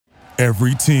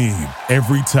Every team,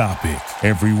 every topic,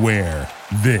 everywhere.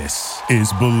 This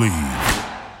is Believe.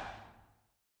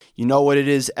 You know what it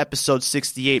is, episode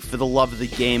 68 for the love of the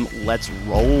game. Let's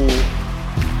roll.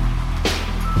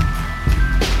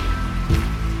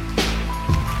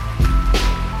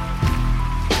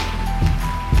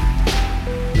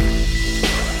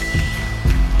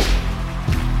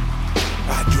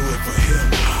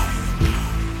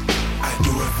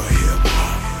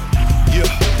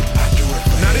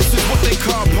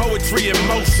 In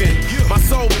motion. My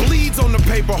soul bleeds on the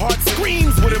paper, heart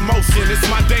screams with emotion. It's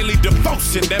my daily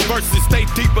devotion. That verses stay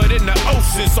deeper than the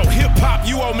ocean. So hip-hop,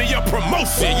 you owe me a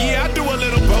promotion. Yeah, I do a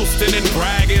little boasting and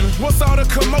bragging. What's all the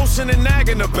commotion and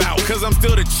nagging about? Cause I'm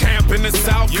still the champ in the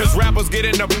South. Cause rappers get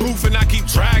in the booth and I keep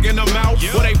dragging them out.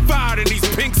 Well, they fired in these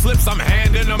pink slips, I'm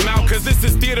handing them out. Cause this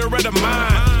is theater of the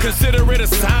mind. Consider it a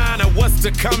sign of what's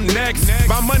to come next.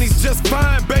 My money's just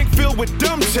fine, bank filled with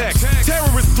dumb checks.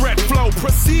 Terrorist threat flow,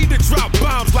 proceed to drop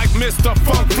bombs like Mr.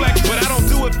 Funk Flex. But I don't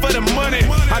do it for the money,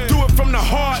 I do it from the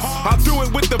heart. I do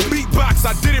it with the beatbox,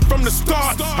 I did it from the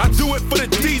start. I do it for the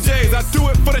DJs, I do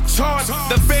it for the charts.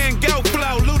 The Van Gogh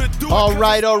flow, Luda do it. All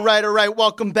right.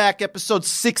 Welcome back, episode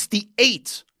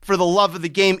 68. For the love of the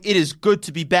game, it is good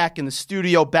to be back in the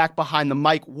studio, back behind the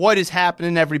mic. What is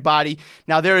happening, everybody?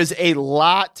 Now, there is a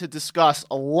lot to discuss.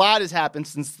 A lot has happened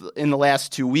in the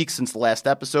last 2 weeks since the last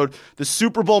episode. The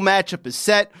Super Bowl matchup is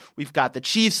set. We've got the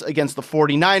Chiefs against the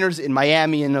 49ers in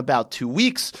Miami in about 2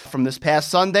 weeks from this past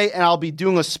Sunday, and I'll be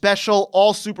doing a special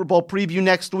all Super Bowl preview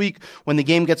next week when the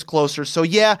game gets closer. So,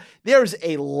 yeah, there's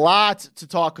a lot to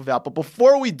talk about. But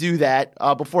before we do that,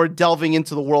 before delving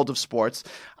into the world of sports,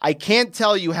 I can't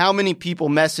tell you how many people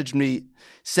messaged me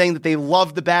saying that they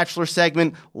loved the Bachelor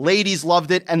segment. Ladies loved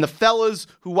it. And the fellas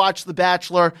who watched The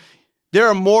Bachelor, there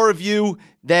are more of you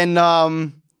than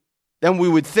we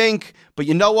would think. But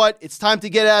you know what? It's time to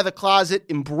get out of the closet,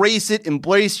 embrace it,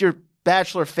 embrace your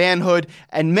Bachelor fanhood.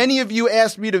 And many of you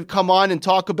asked me to come on and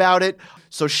talk about it.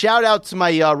 So shout out to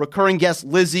my recurring guest,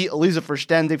 Lizzie, Eliza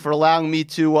Verständig, for allowing me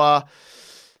to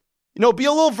be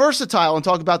a little versatile and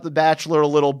talk about The Bachelor a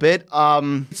little bit.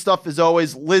 Stuff as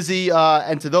always, Lizzie,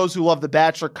 and to those who love The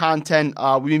Bachelor content,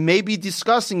 we may be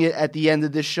discussing it at the end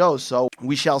of this show, so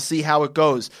we shall see how it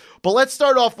goes. But let's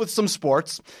start off with some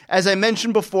sports. As I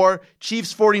mentioned before,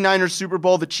 Chiefs 49ers Super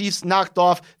Bowl. The Chiefs knocked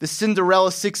off the Cinderella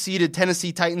 6-seeded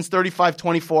Tennessee Titans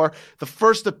 35-24. The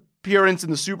first appearance in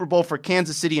the Super Bowl for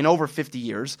Kansas City in over 50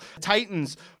 years.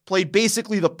 Titans played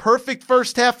basically the perfect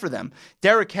first half for them.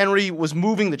 Derrick Henry was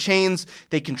moving the chains.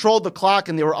 They controlled the clock,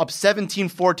 and they were up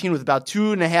 17-14 with about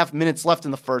 2.5 minutes left in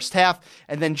the first half.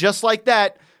 And then just like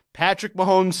that, Patrick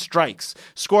Mahomes strikes,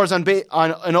 scores on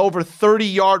an over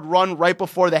 30-yard run right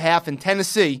before the half in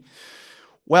Tennessee.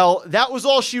 Well, that was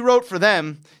all she wrote for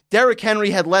them. Derrick Henry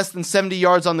had less than 70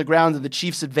 yards on the ground and the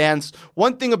Chiefs advanced.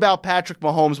 One thing about Patrick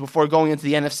Mahomes before going into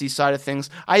the NFC side of things,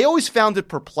 I always found it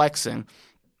perplexing,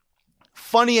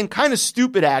 funny and kind of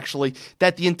stupid actually,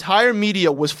 that the entire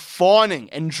media was fawning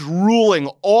and drooling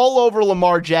all over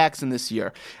Lamar Jackson this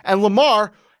year. And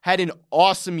Lamar had an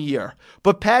awesome year.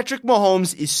 But Patrick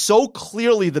Mahomes is so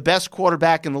clearly the best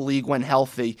quarterback in the league when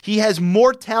healthy. He has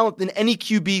more talent than any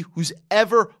QB who's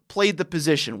ever played the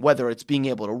position, whether it's being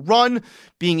able to run,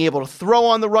 being able to throw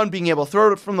on the run, being able to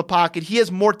throw it from the pocket. He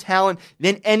has more talent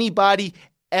than anybody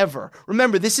ever.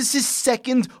 Remember, this is his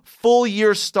second full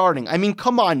year starting. I mean,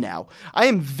 come on now. I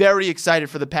am very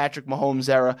excited for the Patrick Mahomes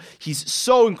era. He's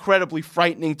so incredibly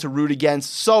frightening to root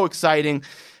against, so exciting.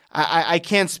 I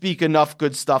can't speak enough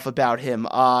good stuff about him.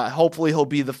 Hopefully he'll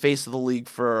be the face of the league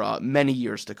for many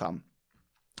years to come.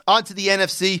 On to the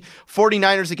NFC,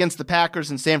 49ers against the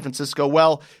Packers in San Francisco.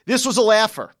 Well, this was a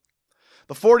laugher.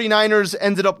 The 49ers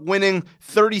ended up winning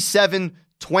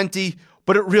 37-20,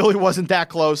 but it really wasn't that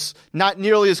close. Not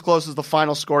nearly as close as the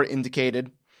final score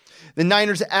indicated. The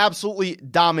Niners absolutely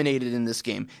dominated in this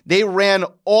game. They ran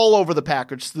all over the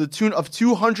Packers to the tune of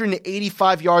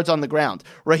 285 yards on the ground.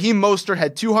 Raheem Mostert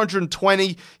had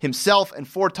 220 himself and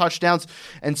 4 touchdowns.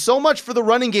 And so much for the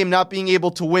running game not being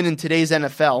able to win in today's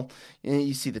NFL.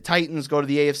 You see the Titans go to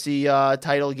the AFC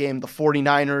title game. The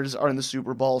 49ers are in the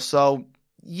Super Bowl. So,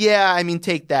 yeah, I mean,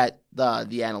 take that, the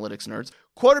analytics nerds.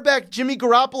 Quarterback Jimmy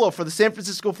Garoppolo for the San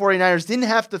Francisco 49ers didn't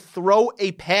have to throw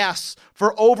a pass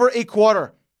for over a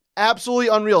quarter. Absolutely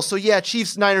unreal. So yeah,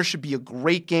 Chiefs-Niners should be a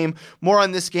great game. More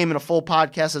on this game in a full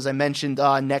podcast, as I mentioned,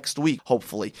 next week,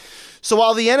 hopefully. So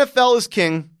while the NFL is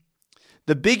king,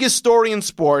 the biggest story in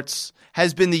sports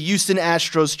has been the Houston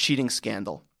Astros cheating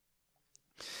scandal.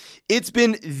 It's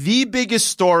been the biggest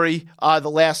story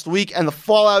the last week, and the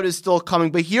fallout is still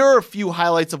coming. But here are a few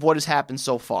highlights of what has happened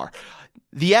so far.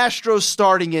 The Astros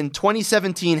starting in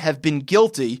 2017 have been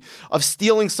guilty of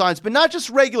stealing signs, but not just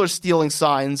regular stealing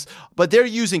signs, but they're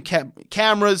using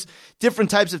cameras, different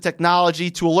types of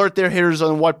technology to alert their hitters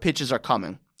on what pitches are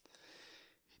coming.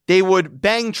 They would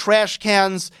bang trash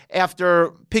cans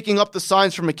after picking up the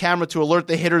signs from a camera to alert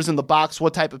the hitters in the box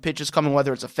what type of pitch is coming,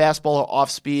 whether it's a fastball or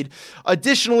off speed.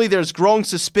 Additionally, there's growing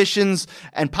suspicions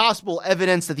and possible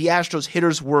evidence that the Astros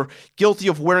hitters were guilty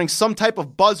of wearing some type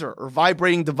of buzzer or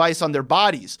vibrating device on their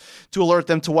bodies to alert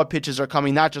them to what pitches are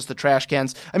coming, not just the trash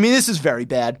cans. I mean, this is very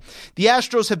bad. The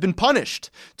Astros have been punished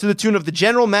to the tune of the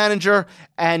general manager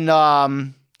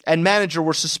and manager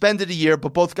were suspended a year,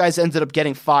 but both guys ended up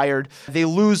getting fired. They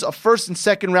lose a first and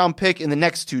second round pick in the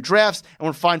next 2 drafts and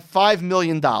were fined $5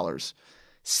 million.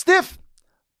 Stiff,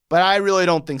 but I really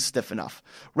don't think stiff enough.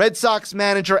 Red Sox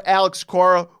manager Alex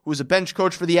Cora, who was a bench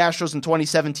coach for the Astros in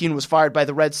 2017, was fired by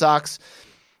the Red Sox,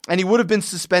 and he would have been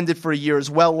suspended for a year as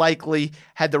well, likely,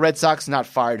 had the Red Sox not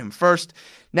fired him first.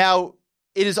 Now,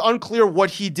 it is unclear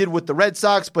what he did with the Red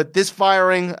Sox, but this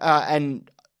firing and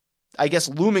I guess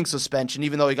looming suspension,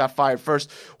 even though he got fired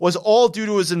first, was all due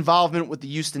to his involvement with the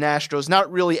Houston Astros, not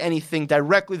really anything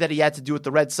directly that he had to do with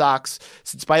the Red Sox,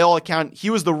 since by all accounts, he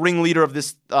was the ringleader of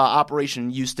this operation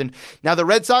in Houston. Now, the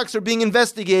Red Sox are being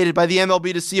investigated by the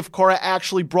MLB to see if Cora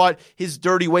actually brought his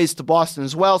dirty ways to Boston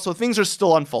as well, so things are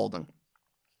still unfolding.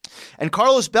 And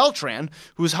Carlos Beltran,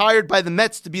 who was hired by the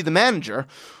Mets to be the manager,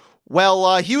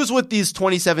 well, he was with these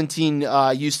 2017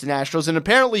 Houston Astros, and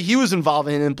apparently he was involved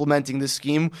in implementing this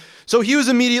scheme, so he was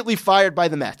immediately fired by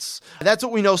the Mets. That's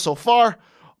what we know so far.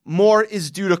 More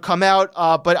is due to come out,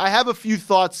 but I have a few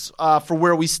thoughts for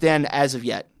where we stand as of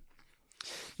yet.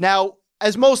 Now,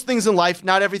 as most things in life,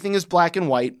 not everything is black and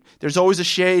white. There's always a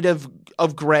shade of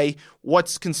gray,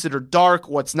 what's considered dark,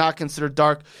 what's not considered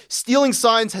dark. Stealing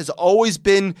signs has always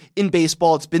been in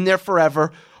baseball. It's been there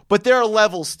forever. But there are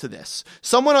levels to this.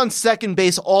 Someone on second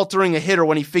base altering a hitter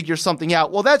when he figures something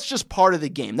out, well, that's just part of the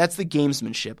game. That's the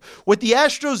gamesmanship. What the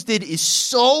Astros did is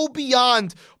so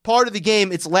beyond part of the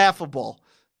game, it's laughable.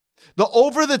 The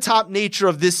over-the-top nature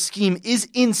of this scheme is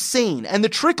insane, and the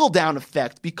trickle-down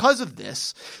effect because of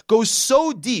this goes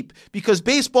so deep because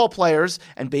baseball players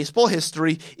and baseball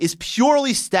history is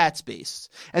purely stats-based,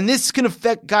 and this can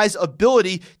affect guys'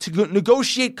 ability to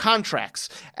negotiate contracts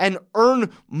and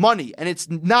earn money, and it's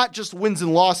not just wins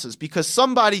and losses because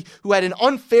somebody who had an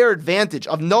unfair advantage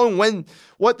of knowing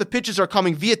what the pitches are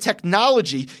coming via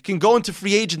technology can go into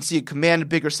free agency and command a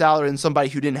bigger salary than somebody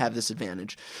who didn't have this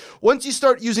advantage. Once you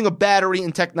start using a battery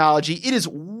in technology, it is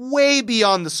way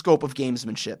beyond the scope of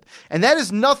gamesmanship. And that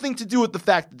has nothing to do with the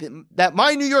fact that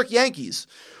my New York Yankees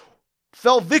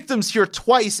fell victims here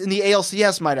twice in the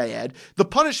ALCS, might I add. The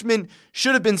punishment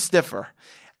should have been stiffer.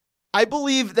 I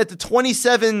believe that the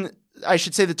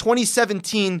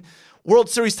 2017 World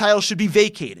Series title should be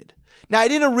vacated. Now, I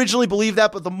didn't originally believe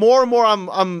that, but the more and more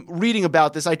I'm reading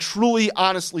about this, I truly,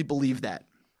 honestly believe that.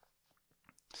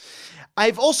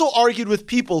 I've also argued with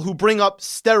people who bring up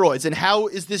steroids and how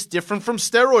is this different from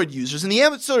steroid users. And the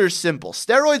answer is simple.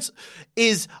 Steroids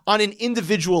is on an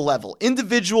individual level.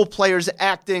 Individual players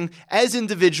acting as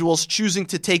individuals choosing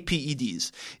to take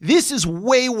PEDs. This is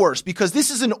way worse because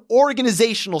this is an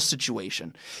organizational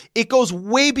situation. It goes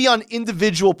way beyond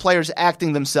individual players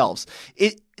acting themselves.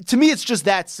 To me, it's just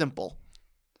that simple.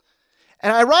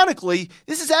 And ironically,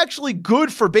 this is actually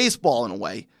good for baseball in a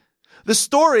way. The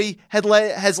story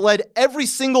has led every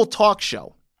single talk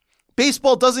show.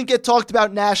 Baseball doesn't get talked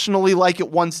about nationally like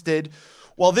it once did.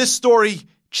 Well, this story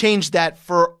changed that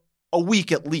for a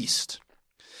week at least.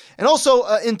 And also,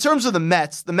 in terms of the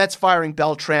Mets firing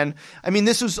Beltran, I mean,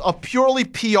 this was a purely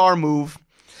PR move.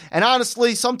 And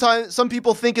honestly, sometimes some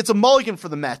people think it's a mulligan for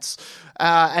the Mets.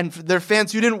 And their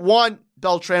fans who didn't want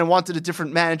Beltran wanted a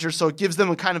different manager, so it gives them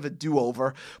a kind of a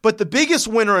do-over. But the biggest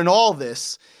winner in all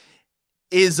this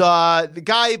is the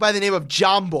guy by the name of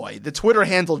Jomboy, the Twitter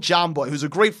handle Jomboy, who's a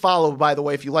great follow, by the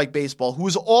way, if you like baseball,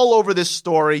 who's all over this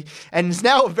story and is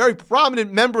now a very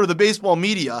prominent member of the baseball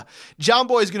media.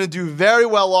 Jomboy is going to do very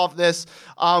well off this.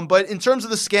 But in terms of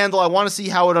the scandal, I want to see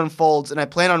how it unfolds, and I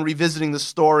plan on revisiting the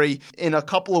story in a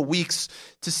couple of weeks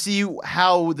to see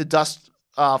how the dust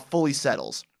fully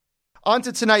settles. On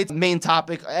to tonight's main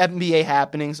topic, NBA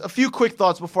happenings. A few quick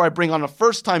thoughts before I bring on a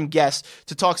first-time guest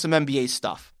to talk some NBA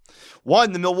stuff.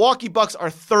 One, the Milwaukee Bucks are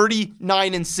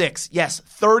 39-6. Yes,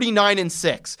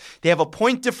 39-6. They have a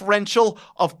point differential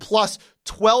of plus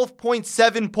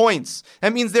 12.7 points.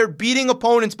 That means they're beating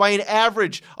opponents by an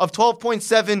average of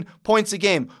 12.7 points a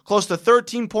game, close to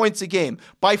 13 points a game.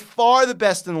 By far the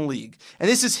best in the league. And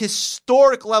this is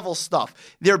historic level stuff.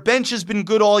 Their bench has been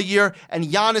good all year, and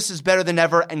Giannis is better than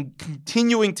ever and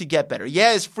continuing to get better.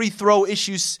 Yeah, his free throw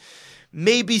issues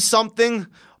may be something,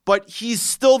 but he's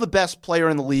still the best player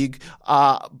in the league.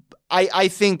 I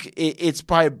think it's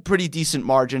probably a pretty decent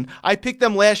margin. I picked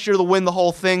them last year to win the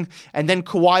whole thing, and then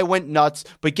Kawhi went nuts.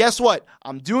 But guess what?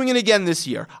 I'm doing it again this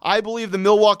year. I believe the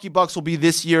Milwaukee Bucks will be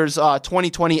this year's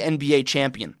 2020 NBA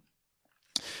champion.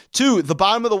 2, the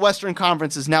bottom of the Western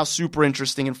Conference is now super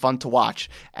interesting and fun to watch,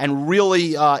 and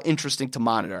really interesting to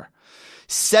monitor.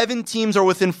 7 teams are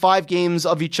within 5 games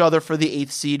of each other for the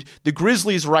 8th seed. The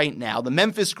Grizzlies right now, the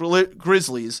Memphis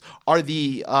Grizzlies are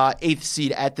the 8th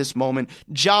seed at this moment.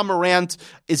 Ja Morant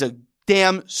is a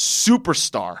damn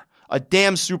superstar.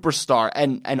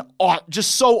 And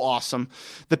just so awesome.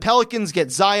 The Pelicans get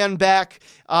Zion back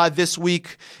this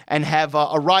week and have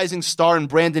a rising star in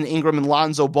Brandon Ingram and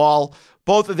Lonzo Ball.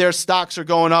 Both of their stocks are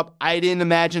going up. I didn't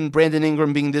imagine Brandon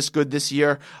Ingram being this good this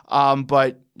year,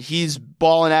 but he's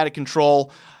balling out of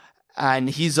control, and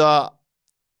he's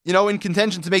in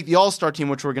contention to make the All-Star team,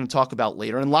 which we're going to talk about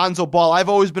later. And Lonzo Ball, I've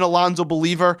always been a Lonzo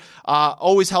believer,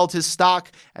 always held his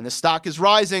stock, and the stock is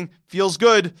rising. Feels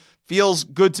good. Feels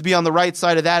good to be on the right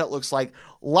side of that, it looks like.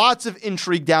 Lots of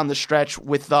intrigue down the stretch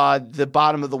with the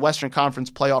bottom of the Western Conference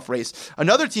playoff race.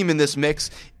 Another team in this mix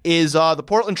is the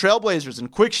Portland Trailblazers.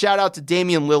 And quick shout out to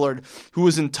Damian Lillard, who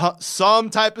was in some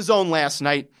type of zone last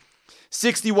night.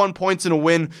 61 points in a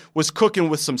win, was cooking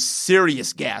with some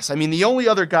serious gas. I mean, the only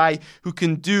other guy who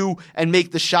can do and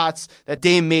make the shots that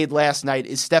Dame made last night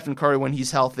is Stephen Curry when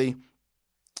he's healthy.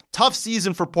 Tough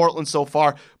season for Portland so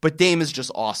far, but Dame is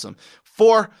just awesome.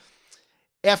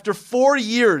 After 4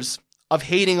 years of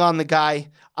hating on the guy,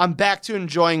 I'm back to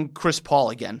enjoying Chris Paul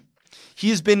again.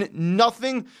 He's been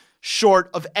nothing short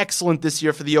of excellent this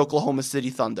year for the Oklahoma City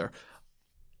Thunder.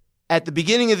 At the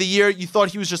beginning of the year, you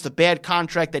thought he was just a bad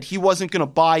contract, that he wasn't going to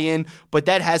buy in, but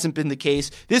that hasn't been the case.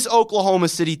 This Oklahoma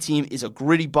City team is a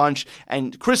gritty bunch,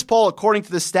 and Chris Paul, according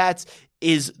to the stats,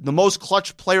 is the most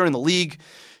clutch player in the league.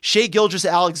 Shai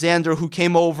Gilgeous-Alexander, who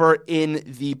came over in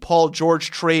the Paul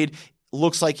George trade,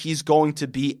 looks like he's going to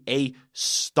be a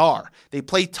star. They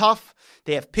play tough.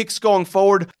 They have picks going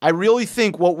forward. I really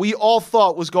think what we all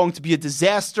thought was going to be a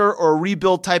disaster or a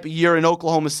rebuild type of year in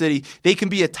Oklahoma City, they can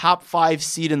be a top 5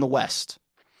 seed in the West.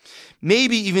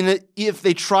 Maybe even if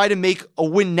they try to make a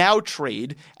win now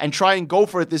trade and try and go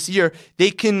for it this year,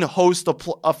 they can host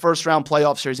a first round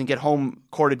playoff series and get home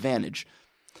court advantage.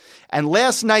 And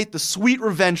last night, the sweet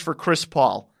revenge for Chris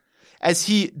Paul as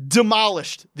he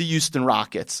demolished the Houston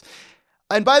Rockets.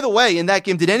 And by the way, in that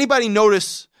game, did anybody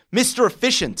notice Mr.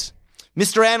 Efficient,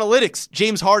 Mr. Analytics,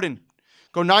 James Harden,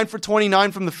 go 9 for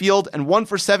 29 from the field and 1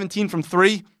 for 17 from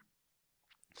 3?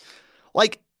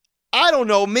 Like, I don't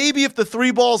know, maybe if the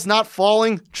 3 ball's not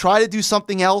falling, try to do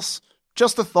something else.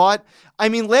 Just a thought. I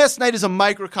mean, last night is a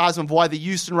microcosm of why the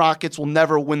Houston Rockets will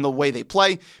never win the way they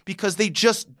play, because they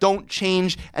just don't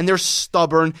change and they're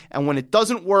stubborn. And when it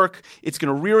doesn't work, it's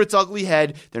going to rear its ugly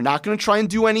head. They're not going to try and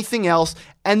do anything else,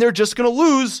 and they're just going to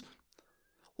lose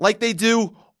like they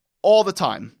do all the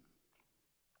time.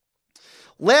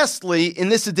 Lastly, in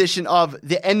this edition of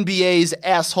the NBA's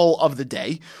Asshole of the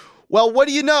Day, well, what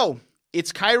do you know?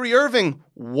 It's Kyrie Irving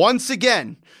once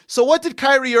again. So what did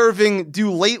Kyrie Irving do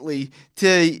lately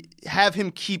to have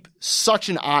him keep such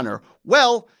an honor?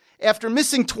 Well, after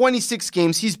missing 26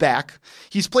 games, he's back.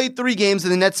 He's played 3 games,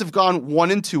 and the Nets have gone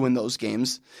 1-2 in those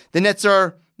games. The Nets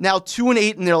are now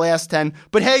 2-8 in their last 10.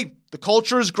 But hey, the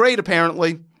culture is great,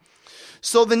 apparently.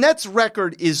 So the Nets'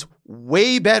 record is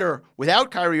way better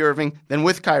without Kyrie Irving than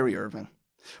with Kyrie Irving.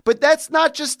 But that's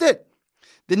not just it.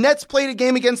 The Nets played a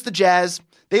game against the Jazz.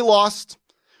 They lost,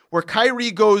 where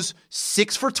Kyrie goes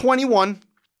 6 for 21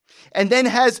 and then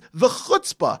has the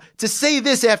chutzpah to say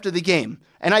this after the game.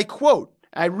 And I quote,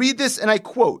 I read this and I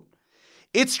quote,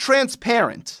 "It's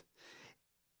transparent.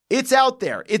 It's out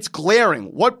there. It's glaring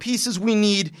what pieces we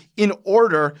need in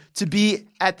order to be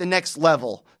at the next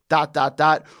level. ...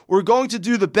 We're going to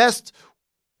do the best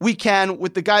we can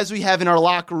with the guys we have in our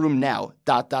locker room now. ...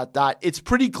 It's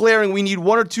pretty glaring we need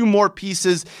 1 or 2 more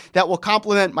pieces that will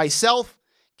complement myself,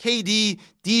 KD,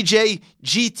 DJ,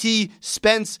 GT,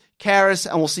 Spence, Karras,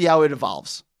 and we'll see how it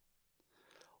evolves."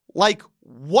 Like,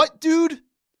 what, dude?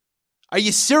 Are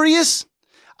you serious?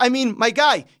 I mean, my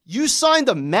guy, you signed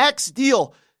a max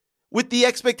deal with the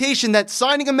expectation that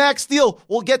signing a max deal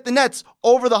will get the Nets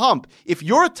over the hump. If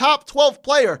you're a top 12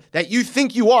 player that you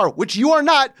think you are, which you are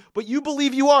not, but you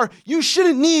believe you are, you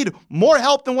shouldn't need more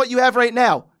help than what you have right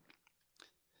now.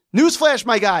 Newsflash,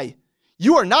 my guy.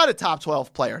 You are not a top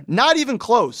 12 player, not even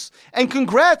close. And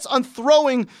congrats on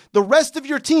throwing the rest of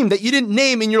your team that you didn't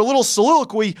name in your little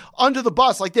soliloquy under the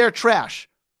bus like they're trash.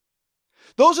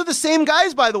 Those are the same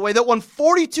guys, by the way, that won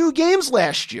 42 games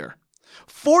last year.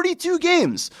 42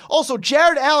 games. Also,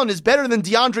 Jared Allen is better than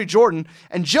DeAndre Jordan,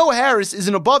 and Joe Harris is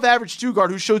an above-average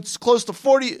two-guard who showed close to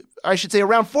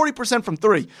around 40% from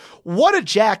three. What a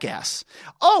jackass.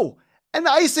 Oh, and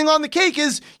the icing on the cake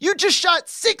is you just shot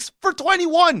 6 for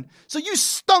 21. So you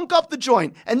stunk up the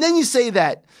joint. And then you say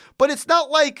that. But it's not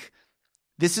like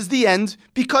this is the end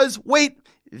because, wait,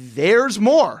 there's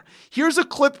more. Here's a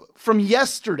clip from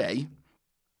yesterday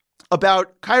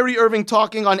about Kyrie Irving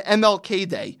talking on MLK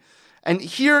Day. And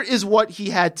here is what he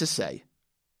had to say.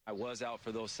 I was out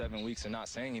for those 7 weeks and not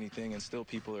saying anything, and still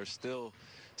people are still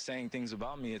saying things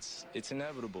about me. It's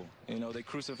inevitable. You know, they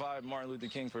crucified Martin Luther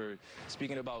King for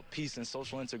speaking about peace and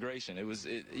social integration.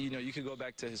 You could go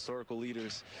back to historical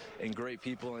leaders and great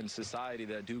people in society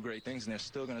that do great things, and they're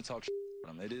still going to talk shit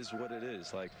about them. It is what it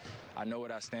is. Like, I know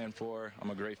what I stand for.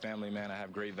 I'm a great family man. I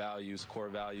have great values, core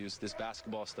values. This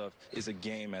basketball stuff is a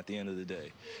game at the end of the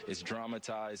day. It's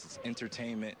dramatized. It's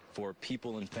entertainment for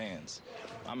people and fans.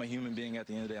 I'm a human being at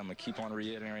the end of the day. I'm going to keep on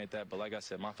reiterating that. But like I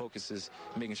said, my focus is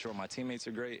making sure my teammates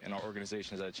are great and our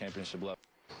organization is at a championship level.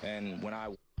 And when I...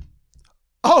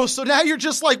 Oh, so now you're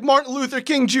just like Martin Luther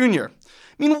King Jr. I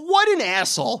mean, what an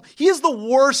asshole. He is the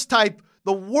worst type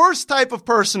of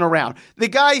person around. The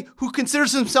guy who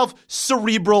considers himself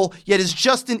cerebral, yet is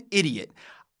just an idiot.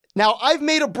 Now, I've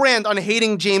made a brand on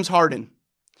hating James Harden,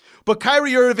 but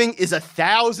Kyrie Irving is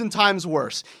 1,000 times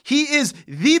worse. He is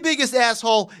the biggest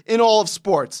asshole in all of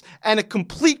sports and a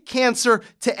complete cancer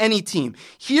to any team.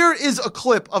 Here is a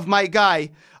clip of my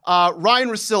guy, Ryan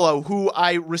Russillo, who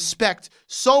I respect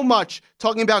so much,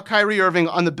 talking about Kyrie Irving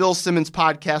on the Bill Simmons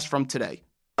podcast from today.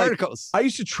 Articles. I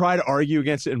used to try to argue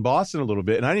against it in Boston a little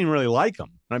bit, and I didn't really like them.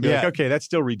 And I'd be like, okay, that's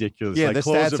still ridiculous. Yeah, like the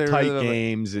close stats of are tight really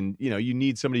games, and you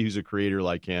need somebody who's a creator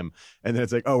like him. And then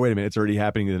it's like, oh, wait a minute, it's already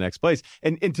happening in the next place.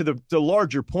 And to the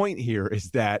larger point here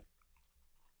is that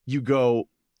you go,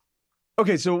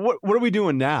 okay, so what are we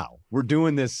doing now? We're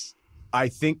doing this I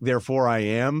think, therefore I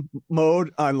am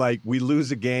mode on like we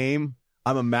lose a game.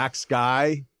 I'm a max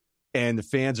guy. And the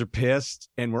fans are pissed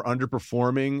and we're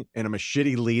underperforming and I'm a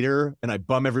shitty leader and I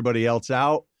bum everybody else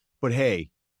out. But hey,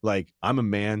 like, I'm a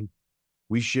man.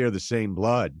 We share the same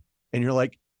blood. And you're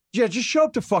like, yeah, just show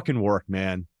up to fucking work,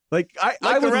 man. Like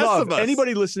I would love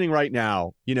anybody listening right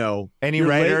now, you know. Any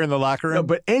writer in the locker room? No,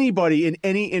 but anybody in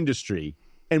any industry.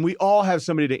 And we all have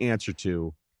somebody to answer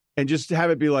to. And just to have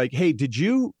it be like, hey, did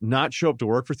you not show up to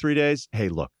work for 3 days? Hey,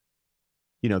 look,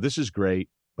 you know, this is great.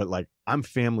 But like, I'm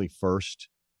family first.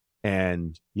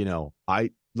 And, you know,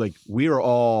 we are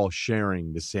all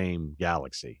sharing the same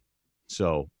galaxy.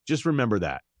 So just remember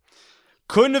that.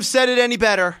 Couldn't have said it any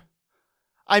better.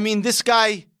 I mean, this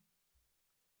guy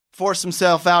forced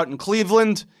himself out in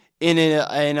Cleveland in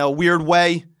a weird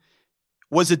way.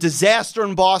 Was a disaster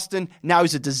in Boston. Now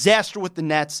he's a disaster with the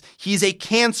Nets. He's a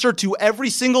cancer to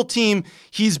every single team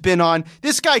he's been on.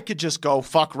 This guy could just go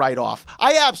fuck right off.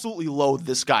 I absolutely loathe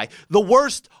this guy. The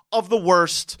worst of the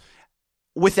worst,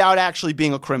 without actually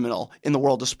being a criminal in the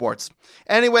world of sports.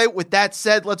 Anyway, with that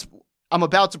said, I'm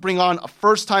about to bring on a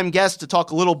first-time guest to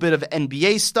talk a little bit of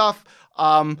NBA stuff.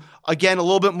 Again, a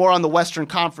little bit more on the Western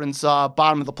Conference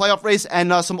bottom of the playoff race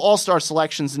and some all-star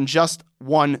selections in just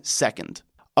 1 second.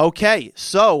 Okay,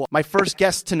 so my first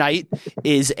guest tonight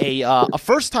is a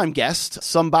first-time guest,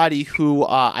 somebody who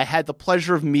I had the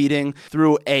pleasure of meeting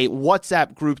through a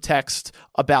WhatsApp group text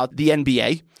about the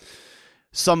NBA.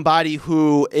 Somebody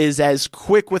who is as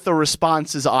quick with a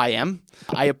response as I am.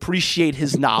 I appreciate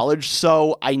his knowledge,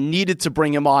 so I needed to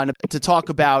bring him on to talk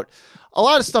about a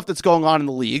lot of stuff that's going on in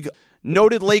the league.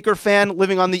 Noted Laker fan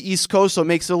living on the East Coast, so it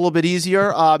makes it a little bit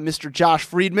easier. Mr. Josh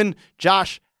Friedman.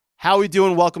 Josh, how are we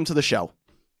doing? Welcome to the show.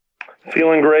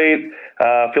 Feeling great.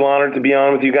 Feel honored to be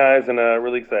on with you guys and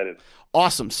really excited.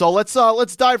 Awesome. So let's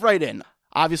dive right in.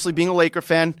 Obviously, being a Laker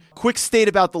fan, quick state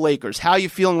about the Lakers. How are you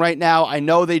feeling right now? I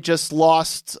know they just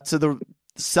lost to the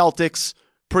Celtics,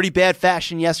 pretty bad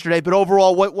fashion yesterday. But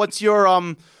overall, what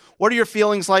are your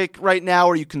feelings like right now?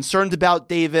 Are you concerned about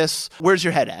Davis? Where's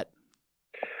your head at?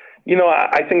 You know,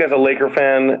 I think as a Laker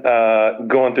fan,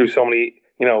 going through so many,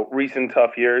 recent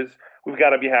tough years, we've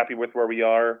got to be happy with where we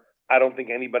are. I don't think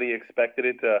anybody expected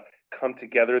it to come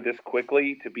together this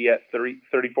quickly, to be at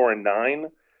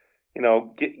 34-9.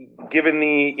 given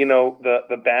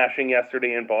the bashing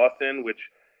yesterday in Boston, which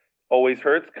always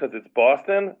hurts because it's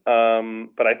Boston.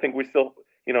 But I think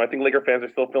I think Laker fans are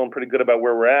still feeling pretty good about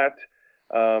where we're at.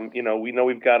 We know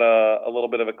we've got a little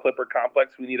bit of a Clipper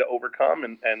complex we need to overcome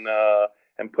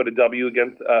and put a W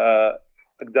against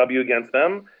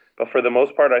them. But for the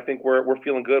most part, I think we're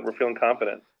feeling good. We're feeling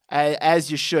confident. As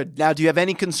you should. Now, do you have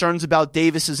any concerns about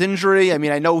Davis's injury? I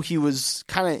mean, I know he was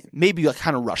kind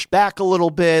of rushed back a little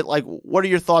bit. Like, what are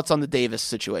your thoughts on the Davis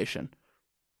situation?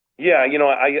 Yeah,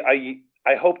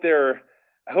 I hope they're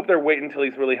waiting until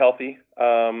he's really healthy.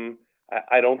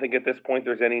 I don't think at this point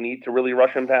there's any need to really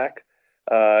rush him back.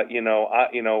 From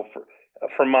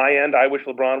my end, I wish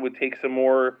LeBron would take some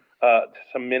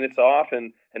minutes off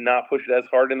and not push it as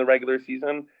hard in the regular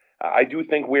season. I do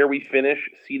think where we finish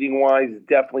seeding wise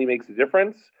definitely makes a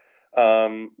difference.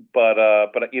 But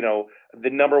the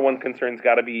number one concern's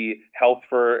got to be health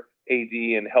for AD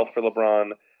and health for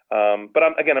LeBron. But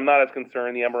I'm not as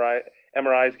concerned. The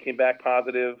MRIs came back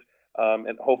positive,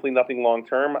 and hopefully nothing long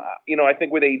term. I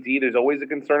think with AD, there's always a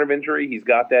concern of injury. He's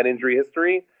got that injury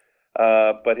history,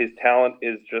 but his talent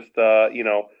is just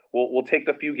we'll take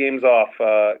the few games off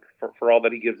for all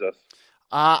that he gives us.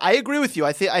 I agree with you.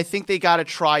 I think they got to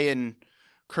try and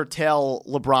curtail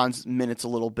LeBron's minutes a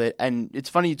little bit. And it's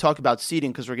funny you talk about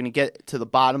seeding because we're going to get to the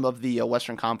bottom of the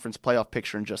Western Conference playoff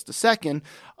picture in just a second,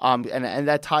 and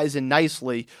that ties in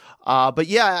nicely. But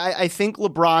yeah, I think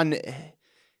LeBron,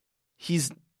 he's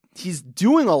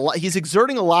doing a lot. He's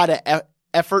exerting a lot of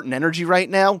effort and energy right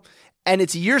now, and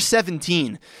it's year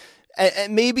 17.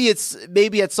 And maybe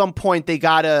at some point they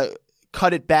gotta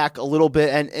cut it back a little bit,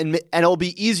 and it'll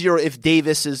be easier if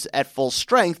Davis is at full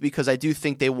strength, because I do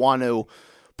think they want to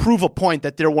prove a point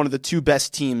that they're one of the two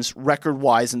best teams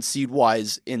record-wise and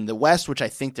seed-wise in the West, which I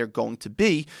think they're going to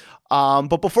be.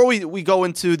 But before we go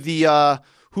into the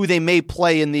who they may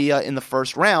play in the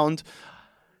first round,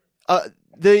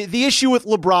 the issue with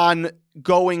LeBron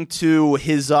going to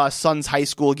his son's high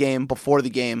school game before the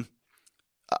game,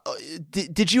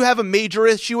 did you have a major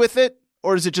issue with it,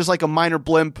 or is it just like a minor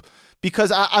blimp?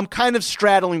 Because I'm kind of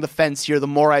straddling the fence here. The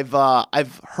more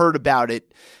I've heard about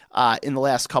it in the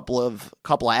last couple of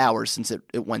hours since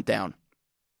it went down.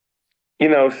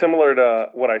 Similar to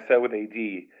what I said with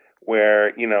AD,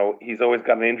 where he's always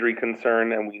got an injury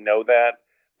concern, and we know that,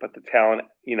 but the talent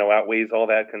outweighs all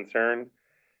that concern.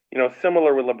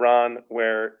 Similar with LeBron,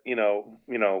 where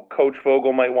Coach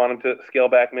Vogel might want him to scale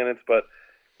back minutes, but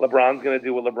LeBron's going to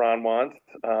do what LeBron wants.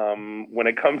 When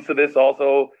it comes to this,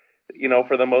 also,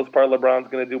 for the most part, LeBron's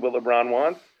going to do what LeBron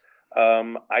wants.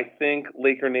 I think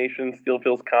Laker Nation still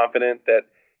feels confident that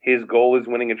his goal is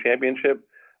winning a championship.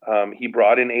 He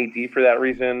brought in AD for that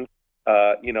reason.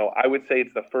 I would say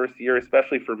it's the first year,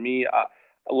 especially for me.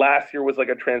 Last year was like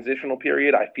a transitional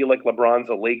period. I feel like LeBron's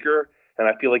a Laker, and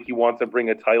I feel like he wants to bring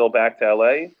a title back to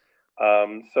LA.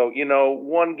 So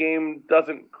one game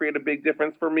doesn't create a big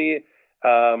difference for me.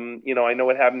 I know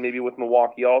it happened maybe with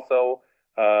Milwaukee also.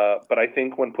 But I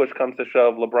think when push comes to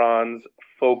shove, LeBron's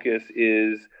focus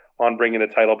is on bringing a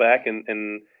title back,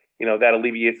 and that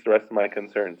alleviates the rest of my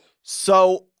concerns.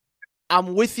 So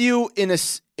I'm with you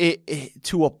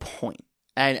to a point,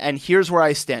 and here's where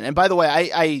I stand. And by the way,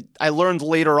 I learned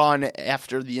later on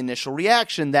after the initial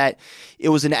reaction that it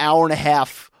was an hour and a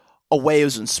half away. It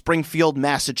was in Springfield,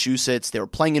 Massachusetts. They were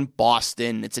playing in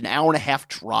Boston. It's an hour and a half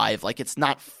drive. Like, it's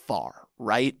not far,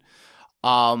 right?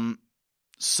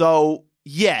 So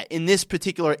yeah, in this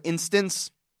particular instance,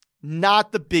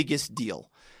 not the biggest deal.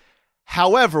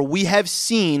 However, we have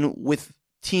seen with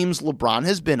teams LeBron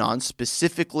has been on,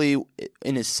 specifically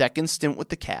in his second stint with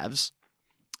the Cavs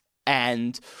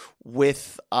and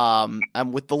with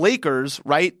the Lakers,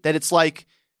 right, that it's like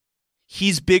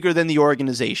he's bigger than the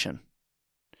organization.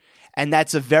 And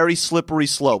that's a very slippery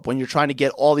slope when you're trying to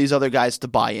get all these other guys to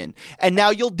buy in. And now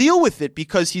you'll deal with it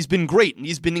because he's been great and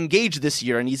he's been engaged this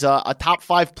year and he's a top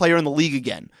 5 player in the league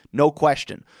again. No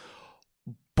question.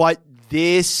 But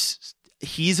he's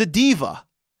a diva.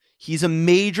 He's a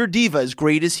major diva. As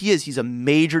great as he is, he's a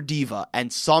major diva.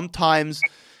 And sometimes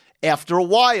after a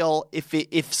while,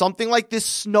 if something like this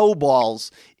snowballs,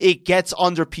 it gets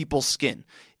under people's skin.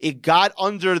 It got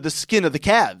under the skin of the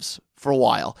Cavs for a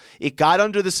while. It got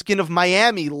under the skin of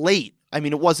Miami late. I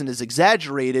mean, it wasn't as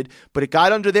exaggerated, but it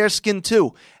got under their skin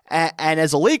too. And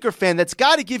as a Laker fan, that's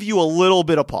got to give you a little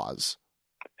bit of pause.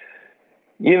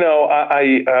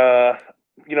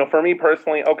 For me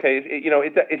personally, okay,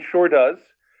 it sure does.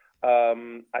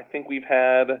 I think we've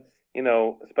had,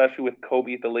 especially with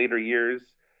Kobe at the later years,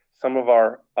 some of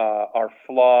our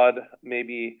flawed,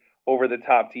 maybe over the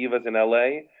top divas in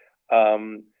LA.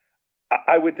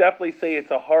 I would definitely say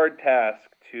it's a hard task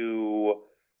to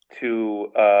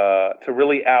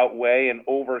really outweigh and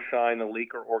overshine the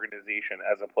Laker organization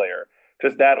as a player.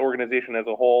 Just that organization as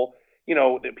a whole.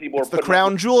 That people it's are the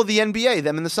crown jewel of the NBA,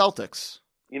 them and the Celtics.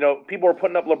 People were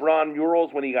putting up LeBron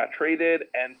murals when he got traded,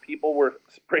 and people were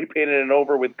spray painting it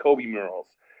over with Kobe murals.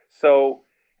 So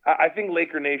I think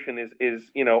Laker Nation is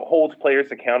holds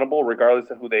players accountable regardless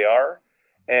of who they are.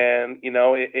 And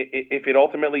if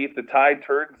the tide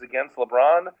turns against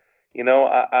LeBron,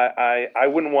 I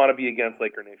wouldn't want to be against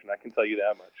Laker Nation. I can tell you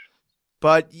that much.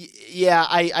 But yeah,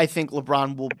 I think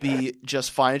LeBron will be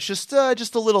just fine. It's just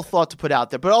a little thought to put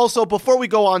out there. But also, before we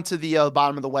go on to the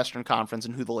bottom of the Western Conference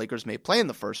and who the Lakers may play in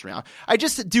the first round, I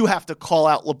just do have to call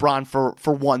out LeBron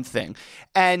for one thing.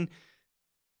 And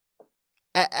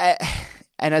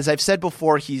as I've said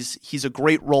before, he's a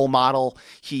great role model.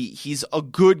 He's a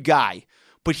good guy,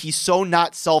 but he's so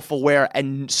not self-aware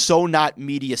and so not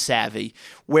media savvy,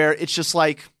 where it's just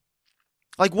like,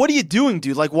 what are you doing,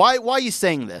 dude? Like, why are you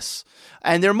saying this?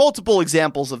 And there are multiple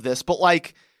examples of this, but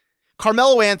like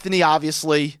Carmelo Anthony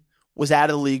obviously was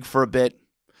out of the league for a bit.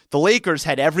 The Lakers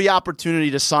had every opportunity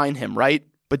to sign him, right?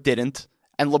 But didn't.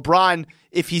 And LeBron,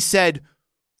 if he said,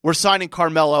 we're signing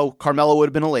Carmelo would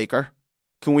have been a Laker.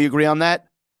 Can we agree on that?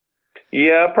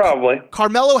 Yeah, probably.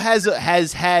 Carmelo has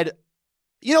had,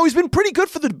 he's been pretty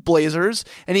good for the Blazers,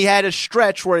 and he had a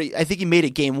stretch where I think he made a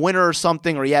game winner or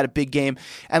something, or he had a big game,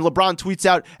 and LeBron tweets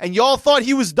out, and y'all thought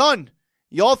he was done.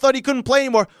 Y'all thought he couldn't play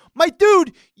anymore. My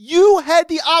dude, you had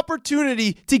the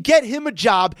opportunity to get him a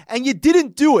job, and you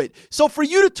didn't do it. So for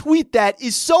you to tweet that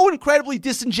is so incredibly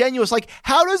disingenuous. Like,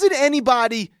 how doesn't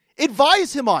anybody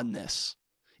advise him on this?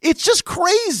 It's just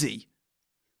crazy.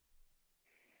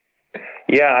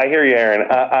 Yeah, I hear you, Aaron.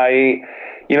 I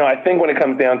think when it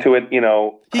comes down to it,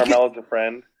 Carmelo's a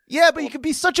friend. Yeah, but you can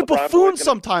be such a buffoon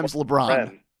sometimes,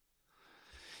 LeBron.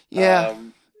 Yeah.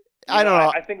 I don't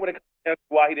know. I think when it comes down to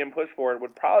why he didn't push for it,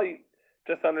 would probably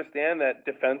just understand that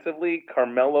defensively,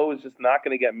 Carmelo is just not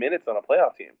going to get minutes on a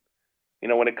playoff team.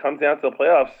 When it comes down to the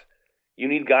playoffs, you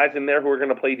need guys in there who are going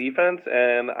to play defense,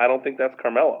 and I don't think that's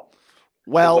Carmelo.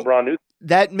 Well, LeBron knew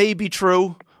that may be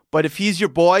true, but if he's your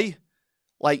boy,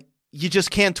 you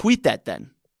just can't tweet that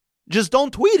then. Just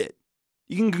don't tweet it.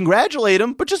 You can congratulate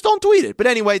him, but just don't tweet it. But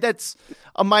anyway, that's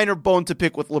a minor bone to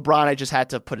pick with LeBron. I just had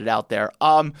to put it out there.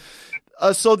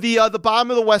 So the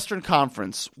bottom of the Western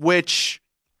Conference, which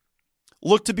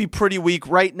looked to be pretty weak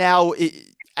right now, it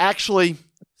actually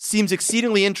seems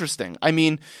exceedingly interesting. I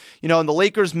mean, and the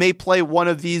Lakers may play one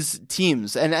of these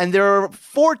teams. And there are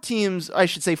 5 teams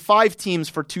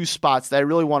for 2 spots that I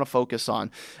really want to focus on.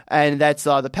 And that's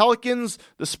the Pelicans,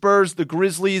 the Spurs, the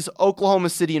Grizzlies, Oklahoma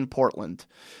City, and Portland.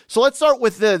 So let's start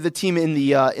with the team in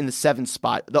the 7th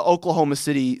spot, the Oklahoma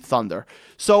City Thunder.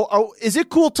 So is it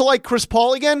cool to like Chris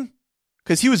Paul again?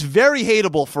 Because he was very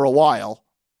hateable for a while.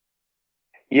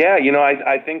 Yeah,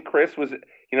 I think Chris was...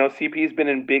 CP's been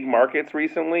in big markets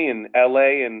recently in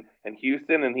LA and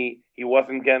Houston, and he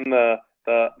wasn't getting the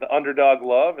underdog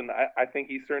love, and I think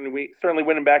he's certainly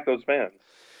winning back those fans.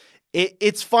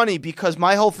 It's funny because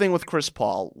my whole thing with Chris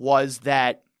Paul was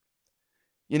that,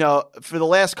 for the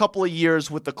last couple of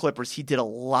years with the Clippers, he did a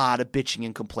lot of bitching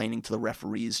and complaining to the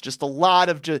referees. Just a lot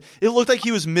of it looked like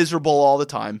he was miserable all the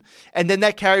time. And then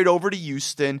that carried over to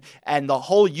Houston, and the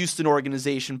whole Houston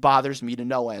organization bothers me to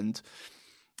no end.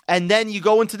 And then you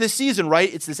go into this season,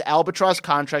 right? It's this albatross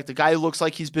contract. The guy who looks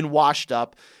like he's been washed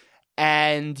up.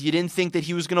 And you didn't think that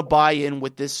he was going to buy in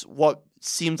with this, what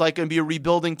seemed like going to be a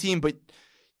rebuilding team. But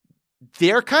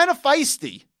they're kind of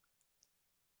feisty.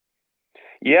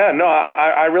 Yeah, no,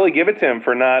 I really give it to him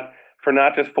for not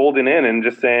just folding in and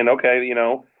just saying, okay,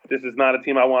 this is not a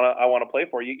team I want to play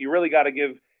for. You really got to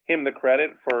give him the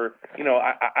credit for,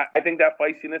 I think that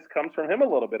feistiness comes from him a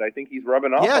little bit. I think he's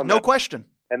rubbing off on no that. Question.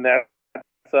 And that's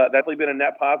definitely been a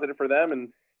net positive for them. And,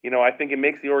 I think it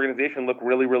makes the organization look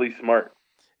really, really smart.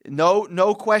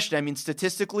 No question. I mean,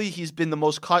 statistically, he's been the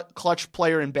most clutch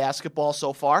player in basketball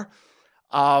so far.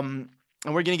 And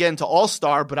we're going to get into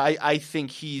All-Star, but I think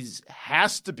he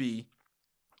has to be,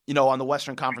 on the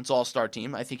Western Conference All-Star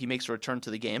team. I think he makes a return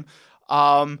to the game.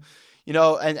 And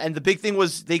the big thing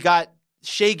was they got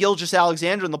Shai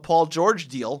Gilgeous-Alexander in the Paul George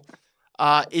deal.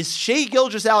 Is Shai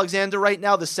Gilgeous-Alexander right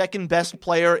now the second best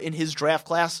player in his draft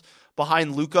class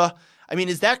behind Luka? I mean,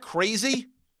 is that crazy?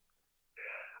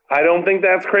 I don't think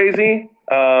that's crazy.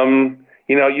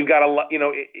 You've got a lot.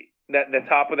 The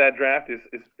top of that draft is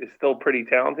still pretty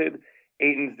talented.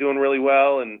 Ayton's doing really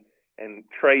well, and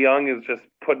Trae Young is just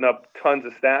putting up tons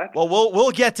of stats. Well,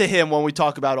 we'll get to him when we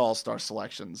talk about All-Star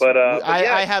selections. But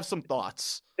I have some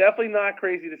thoughts. Definitely not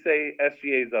crazy to say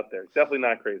SGA is up there. Definitely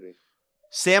not crazy.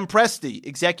 Sam Presti,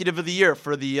 Executive of the Year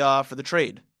for the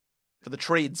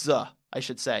trades, I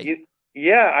should say.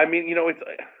 Yeah, I mean, it's,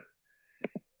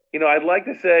 I'd like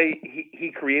to say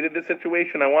he created the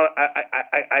situation.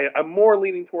 I'm more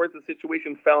leaning towards the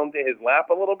situation fell into his lap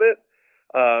a little bit.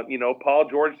 Paul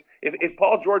George. If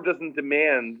Paul George doesn't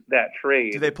demand that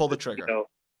trade, do they pull the trigger?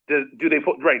 Do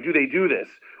they do this?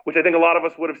 Which I think a lot of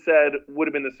us would have said would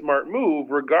have been the smart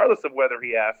move, regardless of whether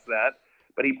he asks that.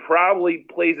 But he probably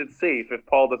plays it safe if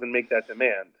Paul doesn't make that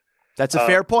demand. That's a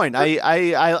fair point.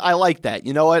 I like that.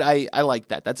 You know what? I like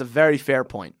that. That's a very fair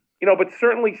point. But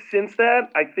certainly since that,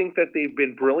 I think that they've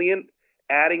been brilliant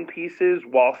adding pieces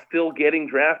while still getting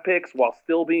draft picks, while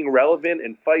still being relevant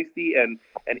and feisty and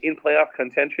in playoff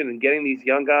contention and getting these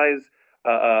young guys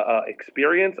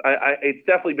experience. It's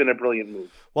definitely been a brilliant move.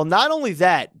 Well, not only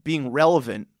that, being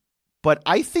relevant, but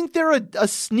I think they're a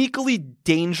sneakily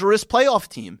dangerous playoff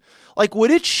team. Like,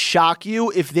 would it shock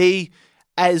you if they,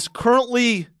 as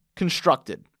currently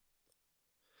constructed,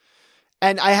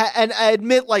 and I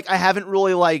admit, like, I haven't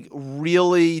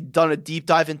really done a deep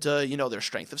dive into, their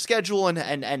strength of schedule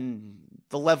and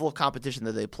the level of competition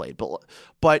that they played.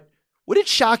 But would it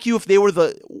shock you if they were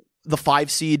the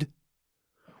 5 seed?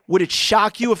 Would it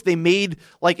shock you if they made,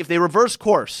 if they reverse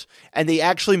course and they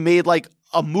actually made,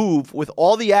 a move with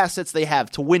all the assets they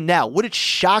have to win now? Would it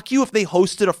shock you if they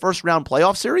hosted a first-round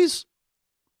playoff series?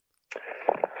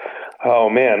 Oh,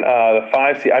 man, the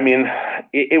 5 seed. I mean,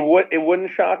 it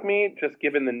wouldn't shock me just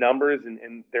given the numbers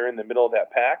and they're in the middle of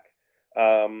that pack.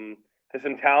 There's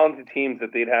some talented teams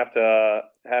that they'd have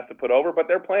to put over, but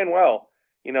they're playing well.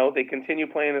 They continue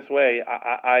playing this way.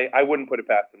 I wouldn't put it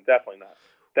past them. Definitely not.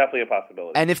 Definitely a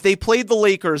possibility. And if they played the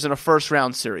Lakers in a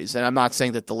first-round series, and I'm not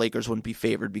saying that the Lakers wouldn't be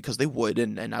favored because they would,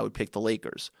 and I would pick the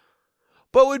Lakers,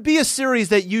 but it would be a series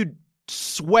that you'd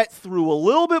sweat through a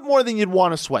little bit more than you'd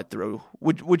want to sweat through.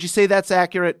 Would you say that's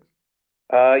accurate?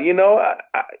 Definitely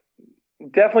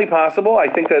possible. I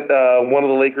think that one of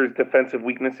the Lakers' defensive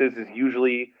weaknesses is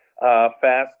usually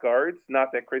fast guards.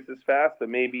 Not that Chris is fast, but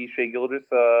maybe Shai Gilgeous,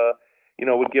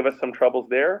 would give us some troubles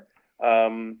there.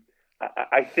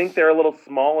 I think they're a little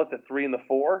small at the 3 and the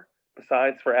 4,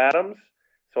 besides for Adams.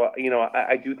 So,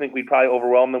 I do think we'd probably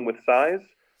overwhelm them with size.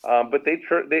 But they'd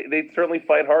certainly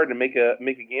fight hard to make a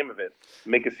game of it,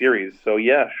 make a series. So,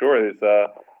 yeah, sure. There's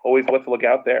always what to look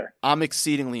out there. I'm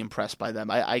exceedingly impressed by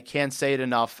them. I can't say it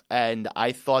enough. And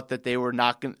I thought that they were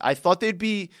not going. I thought they'd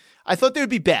be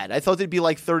bad. I thought they'd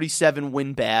be 37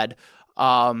 win bad,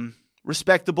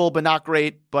 respectable but not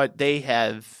great. But they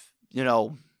have,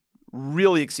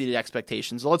 really exceeded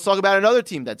expectations. So let's talk about another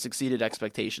team that's exceeded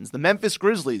expectations: the Memphis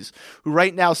Grizzlies, who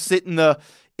right now sit in the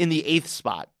 8th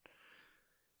spot.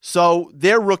 So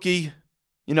their rookie,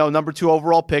 number 2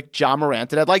 overall pick, Ja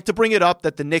Morant. And I'd like to bring it up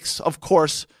that the Knicks, of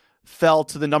course, fell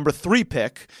to the number 3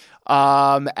 pick,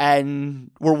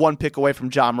 and were 1 pick away from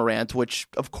Ja Morant, which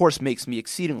of course makes me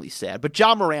exceedingly sad. But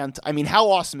Ja Morant, how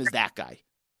awesome is that guy?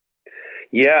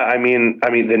 Yeah, I mean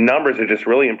the numbers are just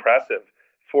really impressive.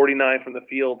 49 from the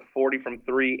field, 40 from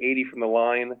 3, 80 from the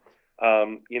line.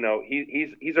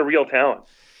 He's a real talent.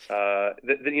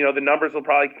 The numbers will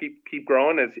probably keep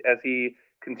growing as he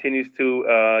continues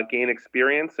to gain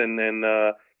experience and then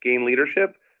gain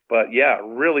leadership. But yeah,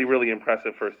 really, really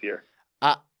impressive first year.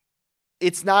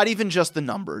 It's not even just the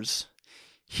numbers.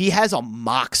 He has a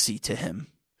moxie to him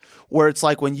where it's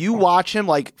like when you watch him,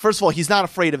 first of all, he's not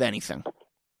afraid of anything.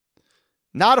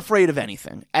 Not afraid of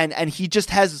anything. And he just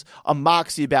has a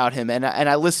moxie about him. And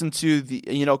I listen to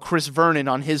the Chris Vernon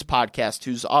on his podcast,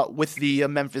 who's with the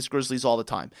Memphis Grizzlies all the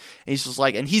time. And he's just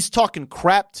and he's talking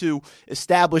crap to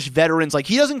established veterans.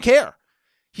 He doesn't care.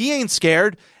 He ain't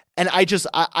scared. And I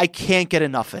can't get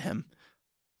enough of him.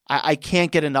 I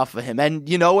can't get enough of him. And,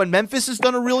 and Memphis has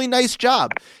done a really nice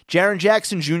job. Jaren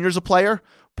Jackson Jr. is a player.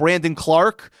 Brandon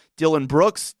Clark, Dylan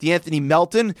Brooks, DeAnthony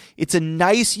Melton. It's a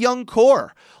nice young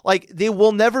core. They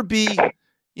will never be,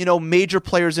 major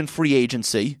players in free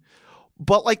agency.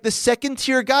 But the second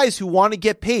tier guys who want to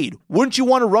get paid, wouldn't you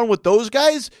want to run with those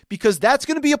guys? Because that's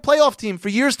going to be a playoff team for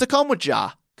years to come with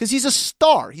Ja. Because he's a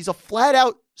star. He's a flat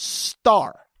out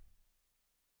star.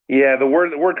 Yeah, the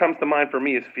word comes to mind for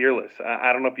me is fearless.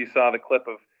 I don't know if you saw the clip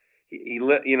of he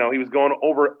was going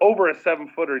over a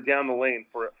 7-footer down the lane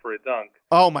for a dunk.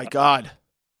 Oh my God.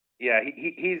 Yeah,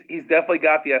 he's definitely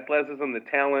got the athleticism, the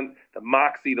talent, the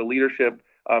moxie, the leadership,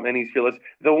 and he's fearless.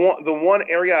 The one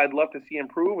area I'd love to see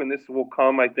improve, and this will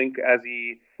come, I think, as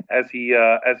he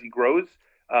grows.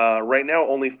 Right now,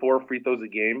 only 4 free throws a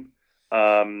game.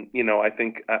 I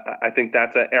think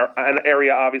that's an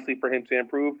area obviously for him to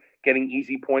improve. Getting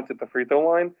easy points at the free throw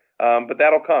line. But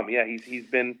that'll come. Yeah, he's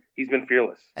been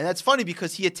fearless. And that's funny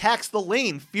because he attacks the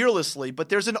lane fearlessly, but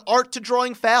there's an art to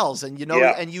drawing fouls, and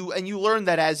and you learn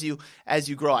that as you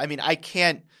grow. I mean, I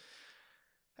can't.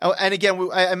 And again,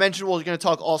 I mentioned we're going to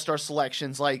talk all-star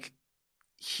selections. Like,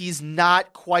 he's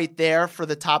not quite there for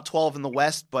the top 12 in the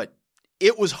West, but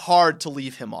it was hard to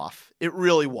leave him off. It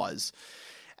really was.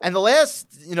 And the last,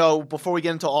 before we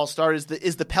get into all-star is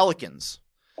the Pelicans.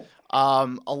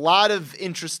 A lot of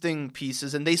interesting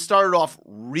pieces, and they started off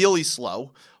really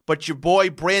slow. But your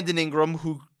boy Brandon Ingram,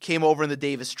 who came over in the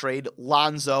Davis trade,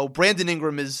 Lonzo. Brandon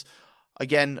Ingram is,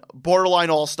 again, borderline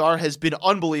all-star, has been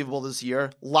unbelievable this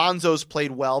year. Lonzo's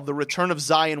played well. The return of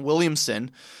Zion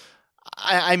Williamson.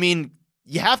 I mean,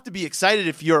 you have to be excited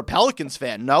if you're a Pelicans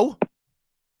fan, no?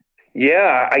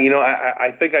 Yeah,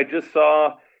 I think I just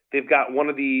saw they've got one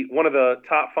of the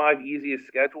top 5 easiest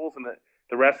schedules in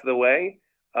the rest of the way.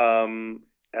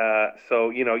 So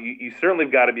you certainly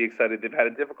have got to be excited. They've had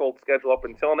a difficult schedule up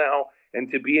until now, and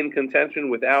to be in contention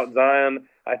without Zion,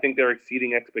 I think they're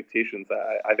exceeding expectations.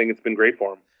 I think it's been great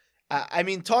for them. I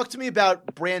mean, talk to me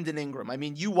about Brandon Ingram. I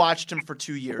mean, you watched him for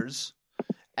 2 years,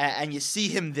 and you see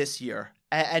him this year,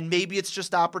 and maybe it's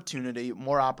just opportunity,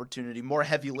 more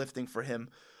heavy lifting for him,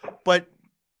 but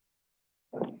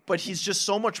he's just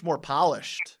so much more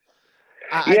polished.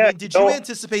 I mean, did you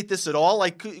anticipate this at all?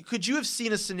 Like, could you have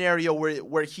seen a scenario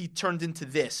where he turned into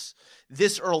this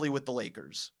early with the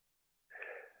Lakers?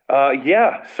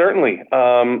 Yeah, certainly.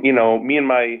 Me and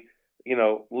my,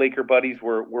 Laker buddies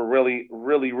were really,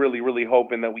 really, really, really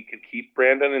hoping that we could keep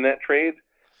Brandon in that trade.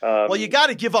 Well, you got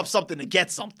to give up something to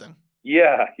get something.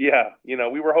 Yeah.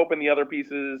 We were hoping the other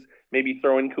pieces, maybe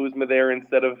throwing Kuzma there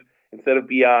instead of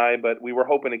BI, but we were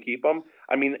hoping to keep him.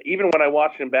 I mean, even when I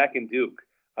watched him back in Duke,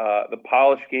 the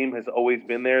polished game has always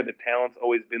been there. The talent's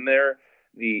always been there.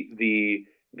 The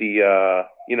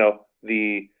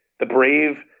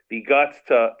brave, the guts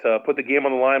to put the game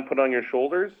on the line, put it on your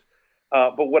shoulders.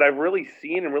 But what I've really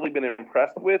seen and really been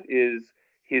impressed with is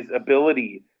his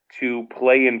ability to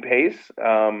play in pace.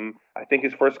 I think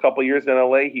his first couple of years in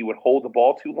LA, he would hold the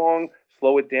ball too long,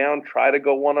 slow it down, try to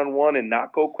go one-on-one and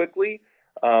not go quickly.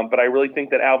 But I really think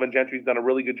that Alvin Gentry's done a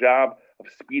really good job of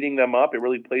speeding them up. It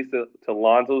really plays to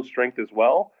Lonzo's strength as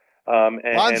well.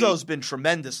 Lonzo's been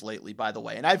tremendous lately, by the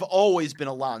way, and I've always been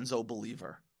a Lonzo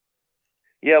believer.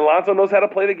 Yeah, Lonzo knows how to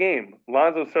play the game.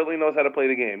 Lonzo certainly knows how to play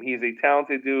the game. He's a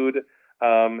talented dude,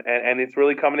 and it's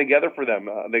really coming together for them.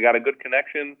 They got a good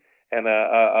connection and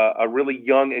a really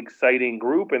young, exciting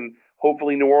group, and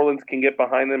hopefully New Orleans can get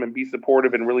behind them and be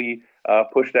supportive and really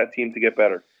push that team to get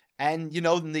better. And,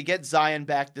 they get Zion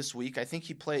back this week. I think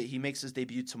he makes his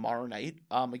debut tomorrow night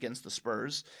against the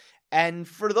Spurs. And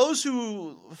for those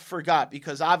who forgot,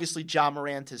 because obviously Ja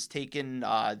Morant has taken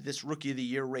this Rookie of the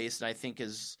Year race and I think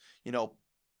has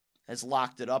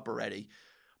locked it up already.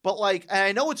 But, and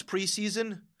I know it's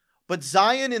preseason, but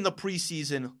Zion in the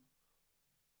preseason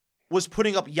was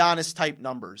putting up Giannis-type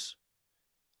numbers.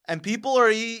 And people are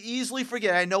easily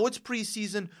forget. I know it's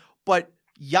preseason, but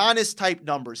Giannis-type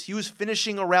numbers. He was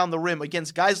finishing around the rim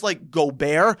against guys like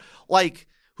Gobert,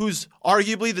 who's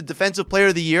arguably the defensive player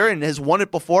of the year and has won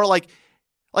it before. Like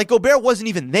Gobert wasn't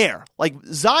even there.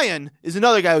 Zion is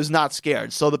another guy who's not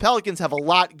scared. So the Pelicans have a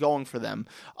lot going for them.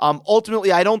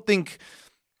 Ultimately, I don't think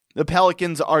the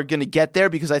Pelicans are going to get there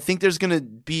because I think there's going to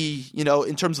be,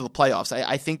 in terms of the playoffs,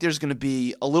 I think there's going to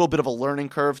be a little bit of a learning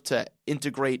curve to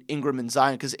integrate Ingram and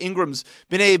Zion because Ingram's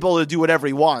been able to do whatever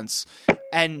he wants.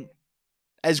 And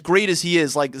as great as he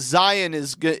is, Zion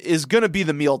is going to be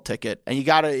the meal ticket, and you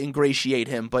got to ingratiate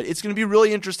him. But it's going to be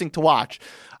really interesting to watch.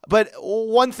 But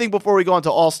one thing before we go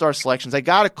into all-star selections, I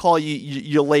got to call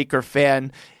you Laker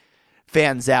fans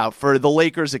out for the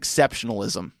Lakers'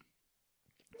 exceptionalism.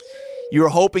 You were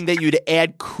hoping that you'd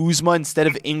add Kuzma instead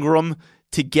of Ingram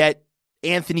to get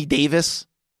Anthony Davis.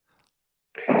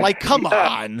 Come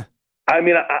on. I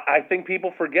mean, I think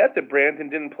people forget that Brandon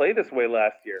didn't play this way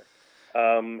last year.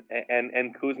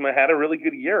 And Kuzma had a really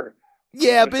good year.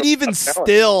 Yeah, but even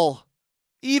still,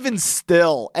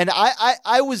 and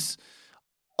I was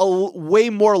way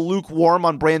more lukewarm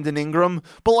on Brandon Ingram,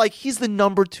 but he's the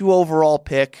number 2 overall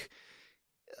pick.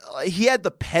 He had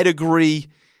the pedigree,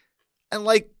 and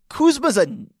Kuzma's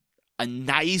a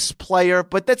nice player,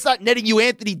 but that's not netting you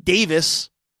Anthony Davis.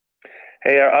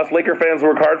 Hey, us Laker fans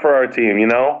work hard for our team,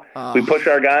 we push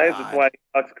our guys. God. That's why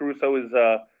Alex Caruso is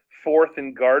 4th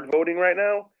in guard voting right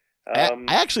now. I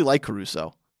actually like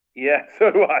Caruso. Yeah,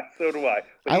 so do I.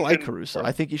 I like Caruso.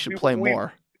 I think he should play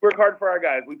more. We work hard for our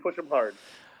guys. We push them hard.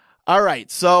 All right,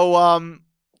 so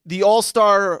the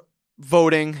All-Star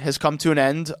voting has come to an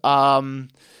end.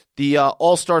 The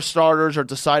All-Star starters are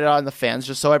decided on the fans,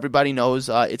 just so everybody knows.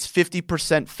 It's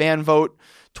 50% fan vote,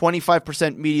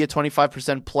 25% media,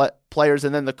 25% players,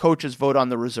 and then the coaches vote on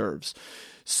the reserves.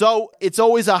 So it's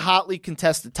always a hotly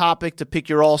contested topic to pick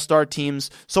your all-star teams.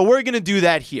 So we're going to do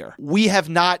that here. We have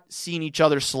not seen each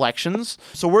other's selections.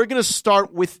 So we're going to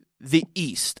start with the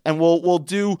East, and we'll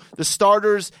do the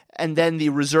starters and then the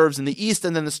reserves in the East,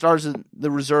 and then the starters and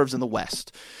the reserves in the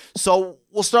West. So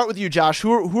we'll start with you, Josh.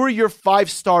 Who are your 5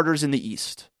 starters in the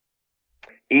East?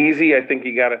 Easy. I think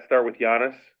you got to start with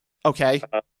Giannis. Okay.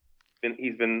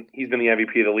 He's been the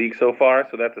MVP of the league so far,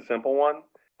 so that's a simple one.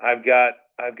 I've got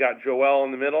Joel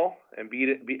in the middle, and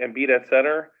Embiid at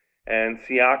center, and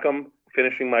Siakam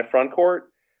finishing my front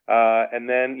court. And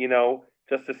then,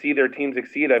 just to see their team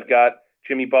succeed, I've got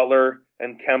Jimmy Butler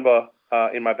and Kemba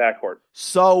in my backcourt.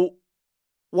 So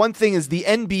one thing is the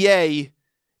NBA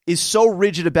is so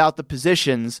rigid about the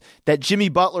positions that Jimmy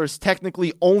Butler is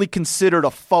technically only considered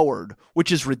a forward,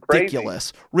 which is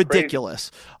ridiculous. Crazy.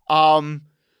 Ridiculous.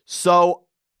 So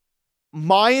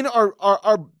mine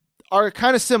are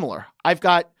kind of similar. I've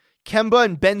got Kemba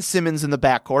and Ben Simmons in the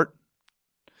backcourt.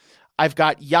 I've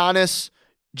got Giannis,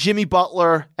 Jimmy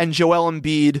Butler, and Joel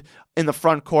Embiid in the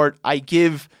front court. I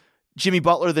give Jimmy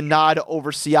Butler the nod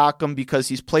over Siakam because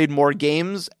he's played more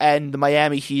games, and the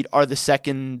Miami Heat are the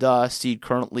second seed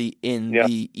currently in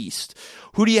the East.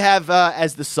 Who do you have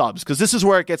as the subs? Because this is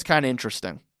where it gets kind of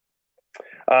interesting.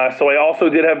 So I also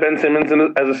did have Ben Simmons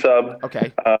as a sub.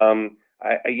 Okay.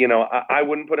 I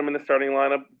wouldn't put him in the starting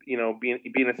lineup.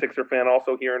 Being a Sixer fan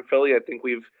also here in Philly, I think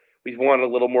we've wanted a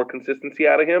little more consistency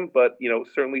out of him, but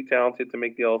certainly talented to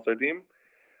make the All-Star team.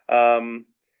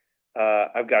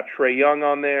 I've got Trae Young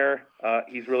on there.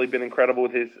 He's really been incredible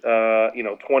with his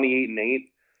 28 and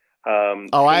 8.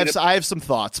 I have some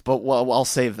thoughts, but I'll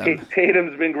save them.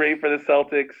 Tatum's been great for the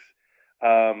Celtics.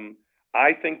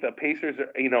 I think the Pacers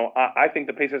I think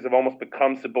the Pacers have almost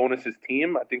become Sabonis'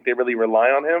 team. I think they really rely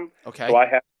on him. Okay. So I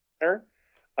have him there.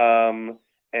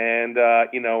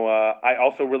 I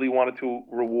also really wanted to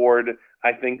reward.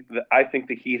 I think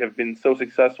the Heat have been so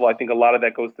successful. I think a lot of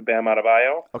that goes to Bam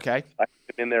Adebayo. Okay. I have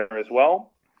him in there as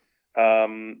well.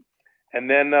 And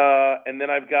then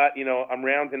I've got I'm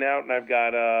rounding out, and I've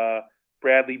got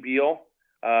Bradley Beal.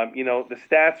 The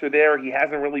stats are there. He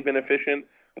hasn't really been efficient,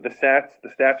 but the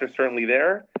stats are certainly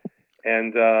there.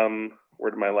 And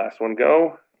where did my last one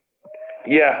go?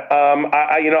 Yeah,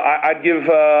 I'd give.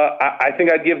 I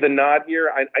think I'd give the nod here.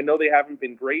 I know they haven't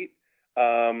been great,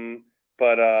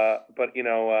 but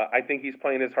I think he's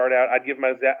playing his heart out. I'd give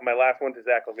my last one to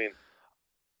Zach LaVine.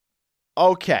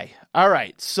 Okay, all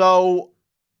right. So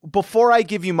before I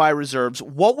give you my reserves,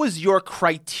 what was your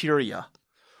criteria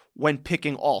when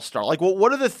picking All-Star? Like,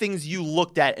 what are the things you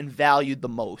looked at and valued the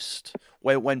most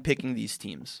when picking these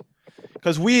teams?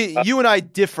 Because you and I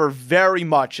differ very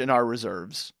much in our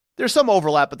reserves. There's some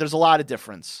overlap, but there's a lot of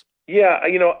difference. Yeah,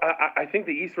 I think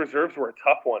the East reserves were a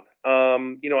tough one.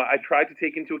 I tried to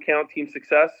take into account team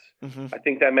success. Mm-hmm. I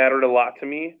think that mattered a lot to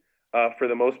me for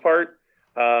the most part.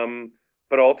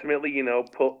 But ultimately,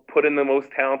 put in the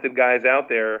most talented guys out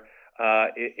there.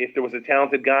 If there was a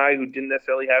talented guy who didn't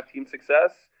necessarily have team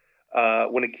success,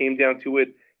 when it came down to it,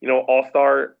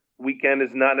 All-Star Weekend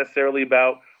is not necessarily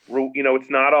about. It's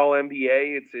not all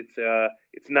NBA.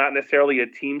 It's not necessarily a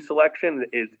team selection.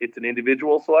 It's an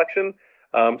individual selection.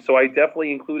 So I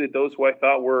definitely included those who I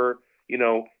thought were,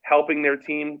 helping their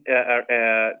team.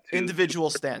 Individual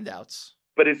standouts.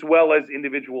 But as well as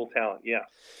individual talent, yeah.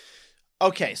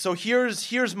 Okay, so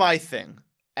here's my thing,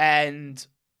 and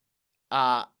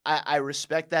I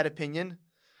respect that opinion.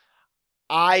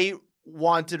 I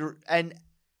wanted, and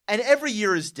every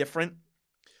year is different.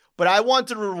 But I want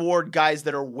to reward guys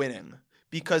that are winning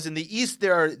because in the East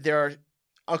there are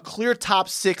a clear top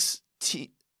six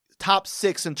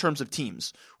in terms of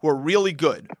teams who are really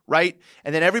good, right?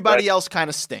 And then everybody else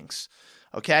kind of stinks.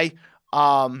 Okay,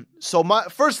 so my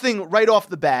first thing right off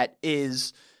the bat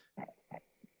is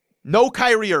no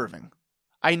Kyrie Irving.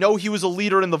 I know he was a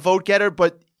leader in the vote getter,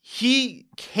 but he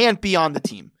can't be on the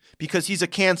team because he's a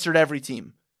cancer to every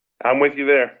team. I'm with you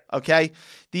there. Okay.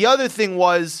 The other thing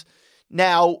was.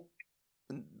 Now,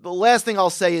 the last thing I'll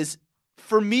say is,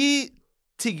 for me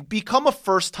to become a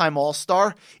first-time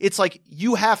All-Star, it's like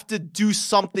you have to do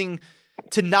something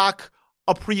to knock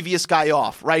a previous guy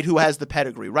off, right, who has the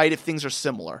pedigree, right, if things are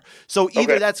similar. So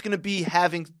either that's going to be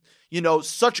having,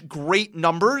 such great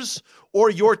numbers, or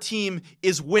your team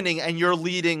is winning and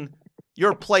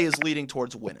your play is leading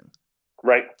towards winning.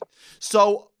 Right.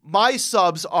 So my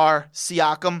subs are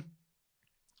Siakam,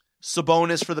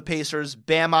 Sabonis for the Pacers,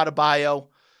 Bam Adebayo,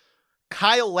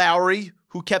 Kyle Lowry,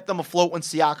 who kept them afloat when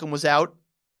Siakam was out,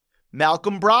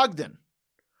 Malcolm Brogdon,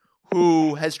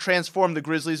 who has transformed the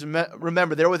Grizzlies.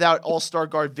 Remember, they're without all-star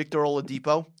guard Victor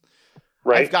Oladipo.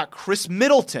 Right. I've got Chris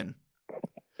Middleton.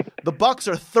 The Bucks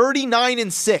are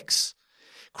 39-6.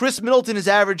 Chris Middleton is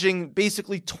averaging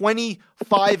basically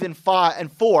 25 and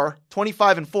 4,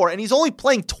 and he's only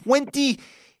playing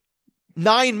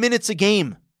 29 minutes a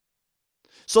game.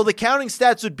 So the counting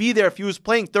stats would be there if he was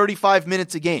playing 35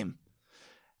 minutes a game.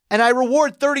 And I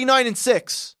reward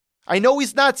 39-6. I know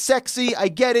he's not sexy. I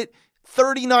get it.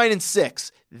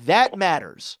 39-6. That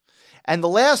matters. And the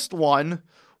last one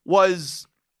was,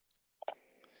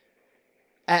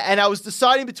 and I was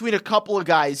deciding between a couple of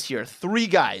guys here. 3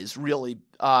 guys, really.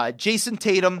 Jason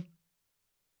Tatum,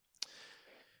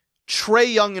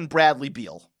 Trae Young, and Bradley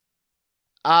Beal.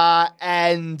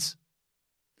 And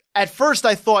at first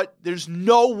I thought there's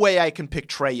no way I can pick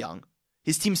Trae Young.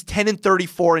 His team's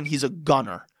 10-34 and he's a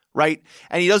gunner, right?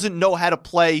 And he doesn't know how to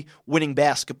play winning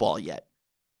basketball yet.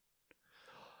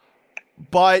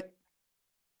 But,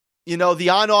 you know, the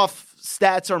on-off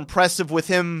stats are impressive with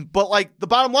him. But, like, the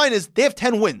bottom line is they have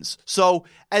 10 wins. So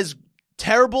as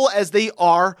terrible as they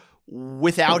are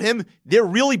without him, they're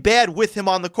really bad with him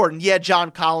on the court. And yeah,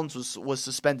 John Collins was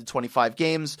suspended 25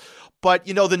 games. But,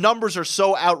 you know, the numbers are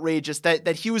so outrageous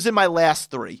that he was in my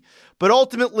last 3. But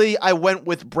ultimately, I went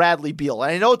with Bradley Beal.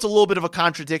 And I know it's a little bit of a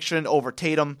contradiction over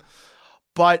Tatum,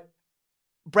 but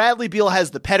Bradley Beal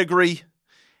has the pedigree.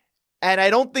 And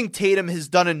I don't think Tatum has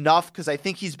done enough because I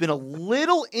think he's been a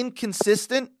little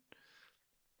inconsistent.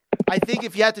 I think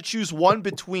if you had to choose one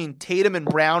between Tatum and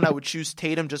Brown, I would choose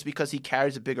Tatum just because he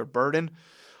carries a bigger burden.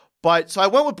 But so I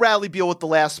went with Bradley Beal with the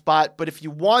last spot. But if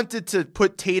you wanted to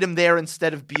put Tatum there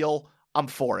instead of Beal, I'm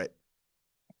for it.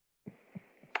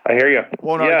 I hear you.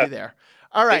 Won't argue there.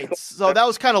 All right. So that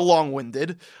was kind of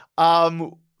long-winded.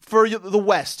 For the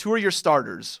West, who are your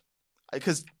starters?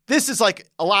 Because this is like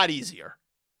a lot easier.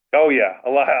 Oh yeah,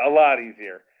 a lot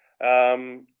easier.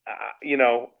 You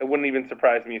know, it wouldn't even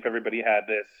surprise me if everybody had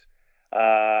this.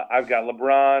 I've got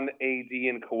LeBron, AD,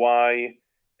 and Kawhi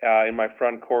in my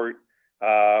front court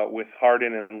with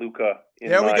Harden and Luka.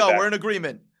 There we go. We're in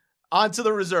agreement. On to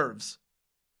the reserves.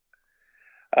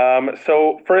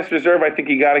 So first reserve, I think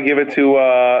you got to give it to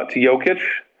Jokic.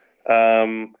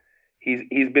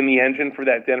 He's been the engine for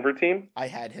that Denver team. I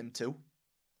had him too,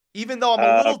 even though I'm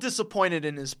a little disappointed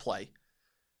in his play.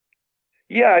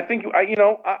 Yeah, I think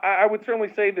I would certainly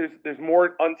say there's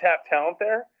more untapped talent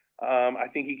there. I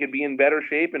think he could be in better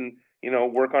shape and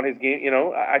work on his game.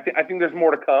 I think there's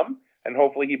more to come, and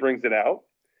hopefully he brings it out.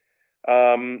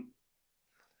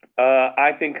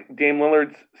 I think Dame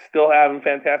Lillard's still having a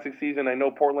fantastic season. I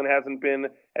know Portland hasn't been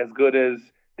as good as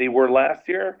they were last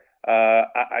year.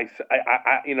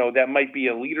 That might be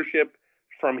a leadership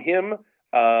from him.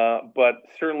 But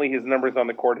certainly his numbers on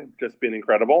the court have just been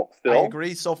incredible. Still, I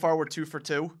agree. So far, we're 2 for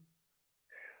 2.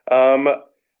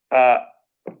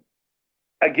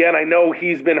 Again, I know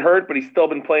he's been hurt, but he's still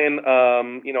been playing.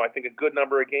 I think a good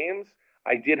number of games.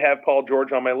 I did have Paul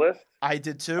George on my list. I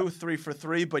did too, 3 for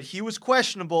 3. But he was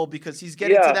questionable because he's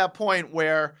getting to that point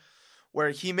where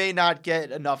he may not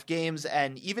get enough games,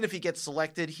 and even if he gets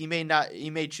selected, he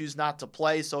may choose not to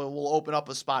play, so it will open up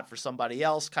a spot for somebody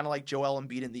else, kind of like Joel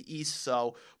Embiid in the East.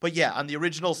 So, but yeah, on the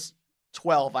original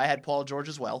 12, I had Paul George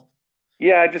as well.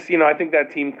 Yeah, I think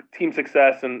that team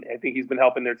success, and I think he's been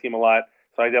helping their team a lot,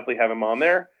 so I definitely have him on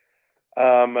there.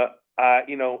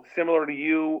 Similar to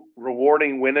you,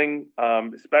 rewarding winning,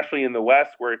 especially in the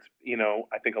West, where it's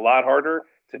I think a lot harder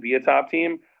to be a top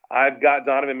team. I've got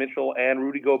Donovan Mitchell and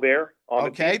Rudy Gobert on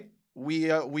the team. Okay,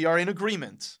 we are in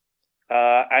agreement. 6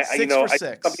 for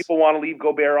 6. Some people want to leave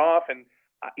Gobert off, and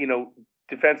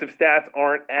defensive stats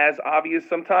aren't as obvious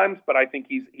sometimes, but I think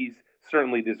he's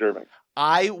certainly deserving.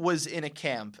 I was in a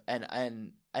camp,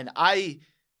 and I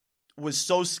was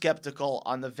so skeptical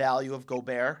on the value of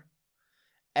Gobert,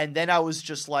 and then I was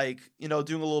just like, doing a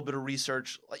little bit of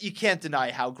research. You can't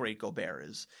deny how great Gobert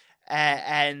is.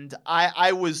 And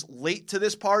I was late to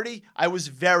this party. I was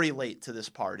very late to this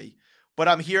party. But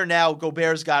I'm here now.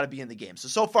 Gobert's got to be in the game.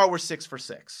 So far, we're 6 for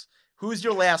 6. Who's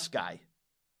your last guy?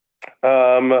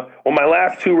 Well, my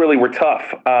last 2 really were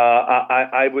tough.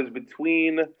 I was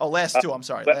between... last 2. I'm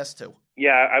sorry. Last 2.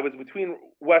 Yeah, I was between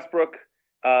Westbrook,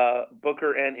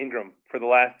 Booker, and Ingram for the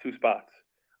last 2 spots.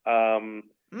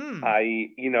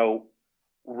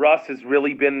 Russ has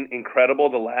really been incredible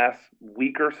the last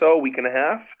week and a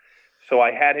half. So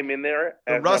I had him in there.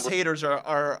 The Russ haters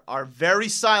are very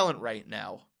silent right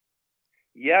now.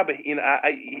 Yeah, but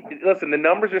listen, the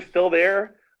numbers are still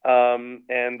there, and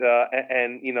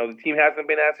the team hasn't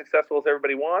been as successful as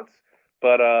everybody wants,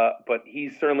 but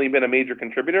he's certainly been a major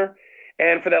contributor.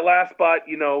 And for that last spot,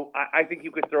 I think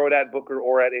you could throw it at Booker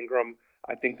or at Ingram.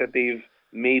 I think that they've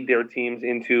made their teams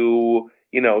into,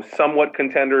 somewhat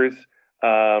contenders.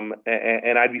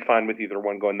 And I'd be fine with either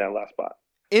one going that last spot.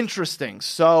 Interesting.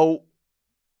 So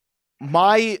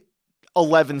my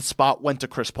 11th spot went to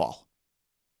Chris Paul.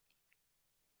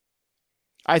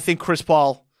 I think Chris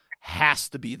Paul has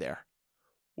to be there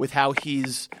with how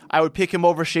I would pick him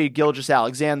over Shai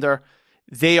Gilgeous-Alexander.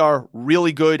 They are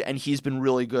really good, and he's been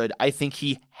really good. I think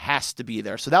he has to be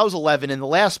there. So that was 11, and the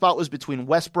last spot was between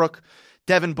Westbrook,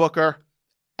 Devin Booker,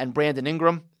 and Brandon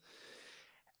Ingram.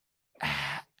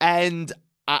 And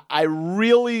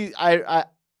and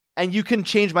you can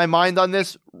change my mind on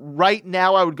this. Right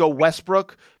now, I would go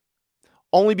Westbrook,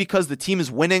 only because the team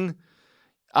is winning.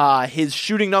 His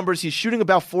shooting numbers, he's shooting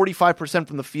about 45%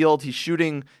 from the field. He's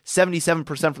shooting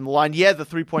 77% from the line. Yeah, the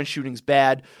three-point shooting's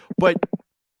bad, but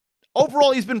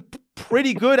overall, he's been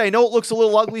pretty good. I know it looks a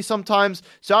little ugly sometimes,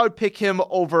 so I would pick him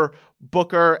over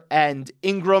Booker and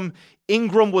Ingram.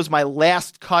 Ingram was my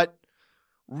last cut.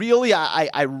 Really,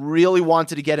 I really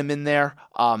wanted to get him in there.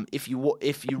 If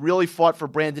you really fought for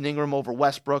Brandon Ingram over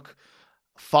Westbrook,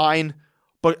 fine.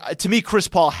 But to me, Chris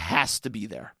Paul has to be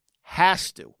there.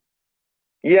 Has to.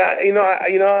 Yeah,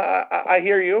 I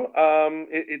hear you.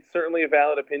 It's certainly a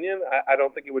valid opinion. I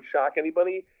don't think it would shock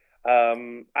anybody. I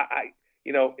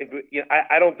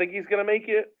don't think he's going to make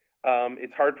it.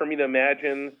 It's hard for me to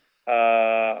imagine,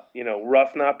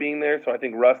 Russ not being there. So I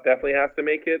think Russ definitely has to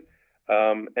make it.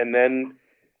 And then,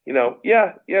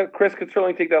 Chris could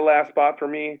certainly take that last spot for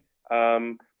me.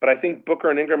 But I think Booker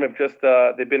and Ingram have just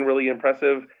they've been really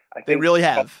impressive. They really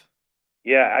have.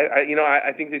 Yeah,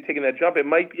 I think they've taken that jump. It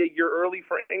might be a year early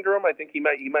for Ingram. I think he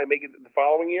might make it the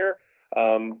following year.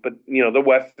 But the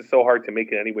West is so hard to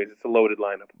make it anyways. It's a loaded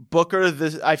lineup. Booker,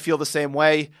 I feel the same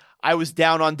way. I was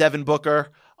down on Devin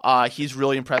Booker. He's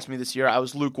really impressed me this year. I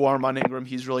was lukewarm on Ingram.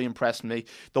 He's really impressed me.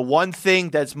 The one thing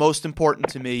that's most important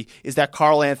to me is that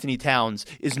Karl Anthony Towns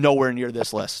is nowhere near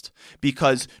this list,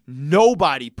 because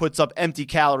nobody puts up empty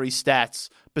calorie stats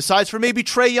besides for maybe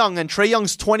Trae Young, and Trae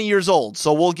Young's 20 years old,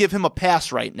 so we'll give him a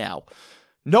pass right now.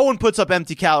 No one puts up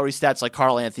empty calorie stats like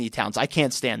Karl Anthony Towns. I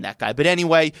can't stand that guy. But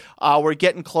anyway, we're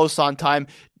getting close on time.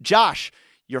 Josh,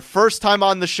 your first time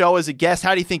on the show as a guest,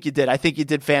 how do you think you did? I think you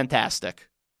did fantastic.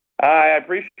 I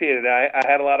appreciate it. I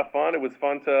had a lot of fun. It was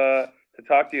fun to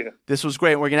talk to you. This was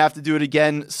great. We're going to have to do it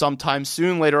again sometime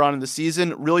soon, later on in the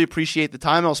season. Really appreciate the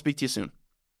time. I'll speak to you soon.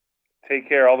 Take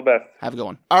care. All the best. Have a good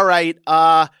one. All right.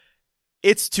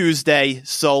 It's Tuesday,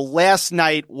 so last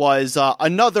night was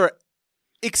another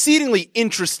exceedingly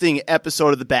interesting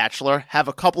episode of The Bachelor. Have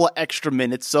a couple of extra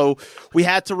minutes, so we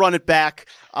had to run it back.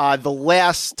 The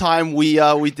last time we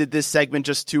did this segment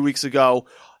just 2 weeks ago,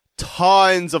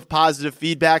 tons of positive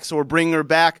feedback, so we're bringing her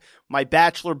back. My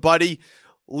Bachelor buddy,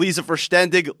 Lisa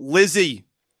Verstendig. Lizzie,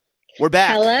 we're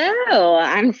back. Hello.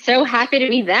 I'm so happy to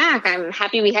be back. I'm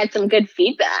happy we had some good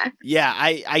feedback. Yeah,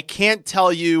 I can't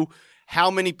tell you how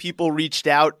many people reached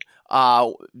out,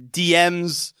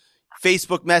 DMs,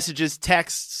 Facebook messages,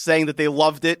 texts saying that they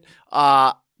loved it.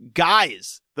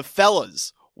 Guys, the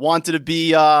fellas wanted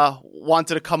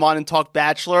to come on and talk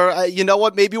Bachelor. You know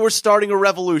what? Maybe we're starting a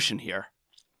revolution here.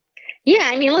 Yeah,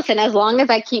 I mean, listen, as long as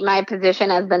I keep my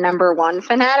position as the number one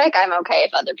fanatic, I'm okay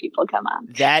if other people come on.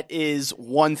 That is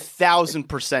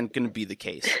 1,000% going to be the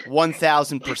case.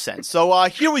 1,000%. So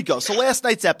here we go. So last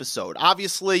night's episode,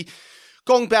 obviously,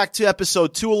 going back to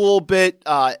episode 2 a little bit,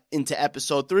 into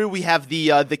episode 3, we have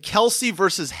the Kelsey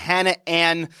versus Hannah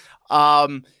Ann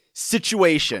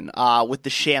situation with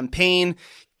the champagne.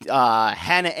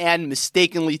 Hannah Ann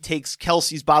mistakenly takes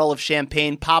Kelsey's bottle of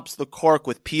champagne, pops the cork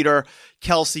with Peter.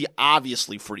 Kelsey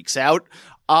obviously freaks out.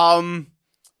 You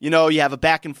have a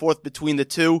back and forth between the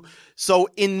two. So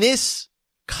in this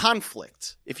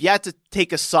conflict, if you had to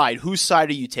take a side, whose side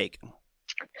are you taking?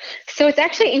 So it's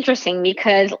actually interesting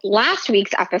because last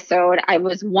week's episode, I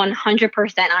was 100% on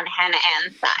Hannah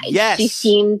Ann's side. Yes. She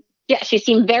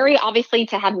seemed very obviously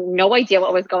to have no idea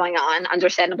what was going on,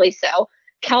 understandably so.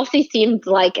 Kelsey seemed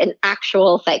like an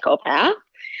actual psychopath.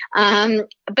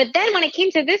 But then when it came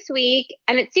to this week,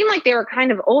 and it seemed like they were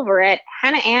kind of over it,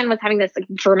 Hannah Ann was having this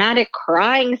dramatic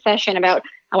crying session about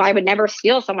how I would never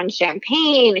steal someone's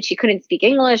champagne, and she couldn't speak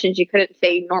English, and she couldn't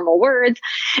say normal words.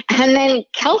 And then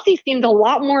Kelsey seemed a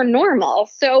lot more normal.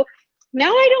 So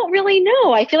now I don't really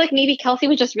know. I feel like maybe Kelsey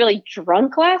was just really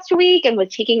drunk last week and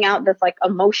was taking out this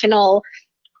emotional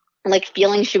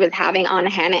feeling she was having on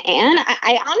Hannah Ann.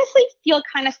 I honestly feel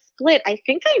kind of split. I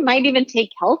think I might even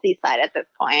take Kelsey's side at this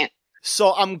point.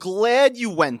 So I'm glad you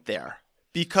went there,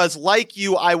 because like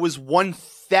you, I was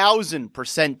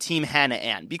 1,000% team Hannah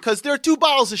Ann because there are 2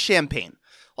 bottles of champagne.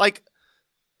 Like,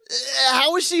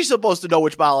 how is she supposed to know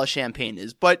which bottle of champagne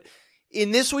is? But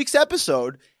in this week's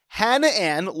episode, Hannah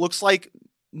Ann looks like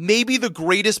maybe the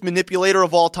greatest manipulator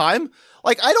of all time.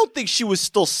 Like, I don't think she was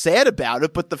still sad about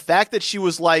it, but the fact that she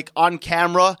was like on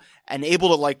camera and able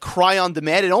to like cry on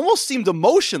demand, it almost seemed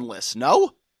emotionless,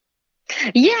 no?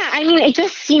 Yeah, I mean, it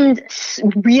just seemed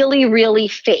really, really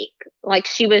fake. Like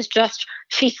she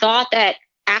thought that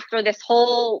after this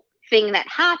whole thing that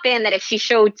happened, that if she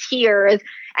showed tears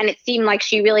and it seemed like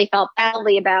she really felt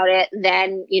badly about it,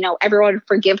 then, everyone would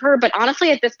forgive her. But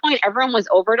honestly, at this point, everyone was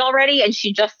over it already and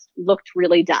she just looked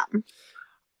really dumb.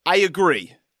 I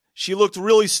agree. She looked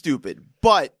really stupid.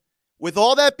 But with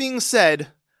all that being said,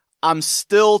 I'm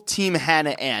still team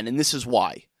Hannah Ann, and this is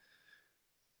why.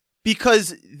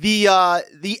 Because the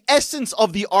essence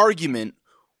of the argument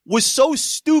was so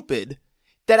stupid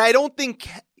that I don't think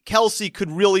Kelsey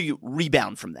could really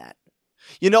rebound from that.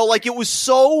 It was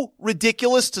so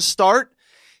ridiculous to start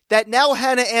that now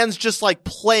Hannah Ann's just like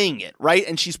playing it, right?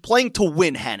 And she's playing to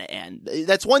win, Hannah Ann.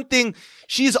 That's one thing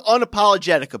she's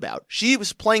unapologetic about. She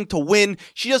was playing to win.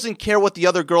 She doesn't care what the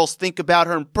other girls think about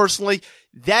her. And personally,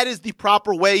 that is the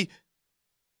proper way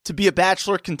to be a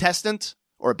Bachelor contestant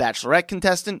or a Bachelorette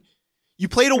contestant. You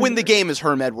play to win the game, as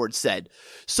Herm Edwards said.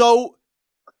 So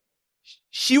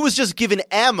she was just given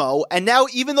ammo, and now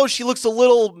even though she looks a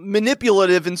little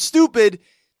manipulative and stupid,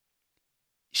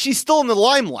 she's still in the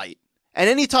limelight. And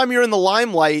anytime you're in the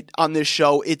limelight on this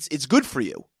show, it's good for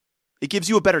you. It gives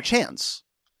you a better chance.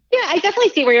 Yeah, I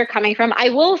definitely see where you're coming from. I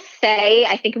will say,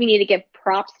 I think we need to give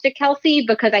props to Kelsey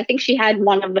because I think she had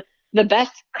one of the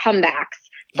best comebacks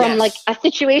from like a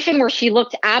situation where she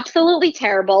looked absolutely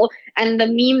terrible, and the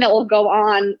meme that will go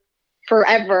on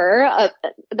forever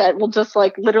that will just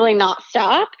like literally not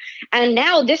stop. And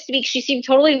now this week she seemed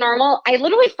totally normal. I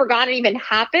literally forgot it even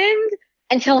happened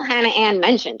until Hannah Ann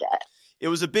mentioned it. It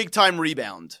was a big time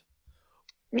rebound.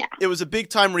 Yeah. It was a big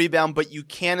time rebound, but you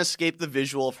can't escape the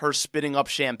visual of her spitting up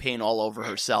champagne all over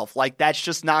herself. Like, that's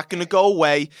just not going to go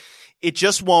away. It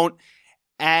just won't.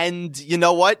 And you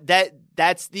know what?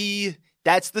 That's the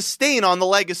stain on the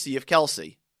legacy of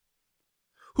Kelsey.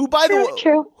 Who, by the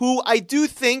way, who I do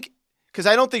think, because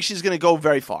I don't think she's going to go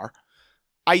very far,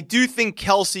 I do think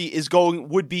Kelsey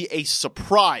would be a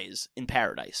surprise in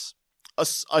Paradise.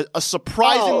 A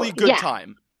surprisingly good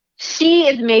time. She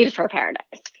is made for Paradise.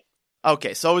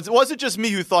 Okay, so it wasn't just me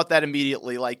who thought that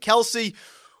immediately. Like, Kelsey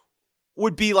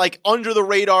would be like under the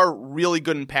radar, really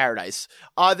good in Paradise.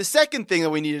 The second thing that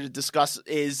we needed to discuss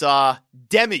is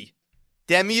Demi.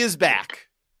 Demi is back.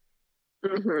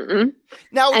 Mm-hmm.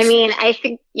 Now, I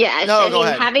think, go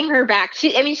ahead. Having her back,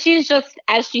 she's just,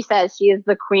 as she says, she is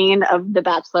the queen of the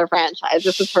Bachelor franchise.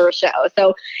 This is her show.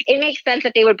 So it makes sense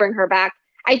that they would bring her back.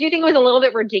 I do think it was a little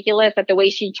bit ridiculous that the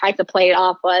way she tried to play it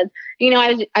off was,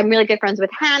 I'm really good friends with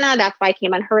Hannah. That's why I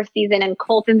came on her season. And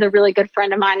Colton's a really good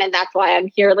friend of mine. And that's why I'm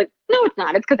here. Like, no, it's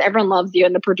not. It's because everyone loves you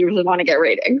and the producers want to get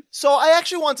ratings. So I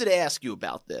actually wanted to ask you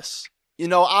about this.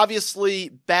 Obviously,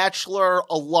 Bachelor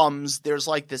alums, there's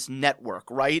like this network,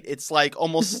 right? It's like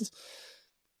almost,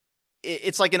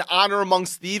 it's like an honor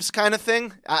amongst thieves kind of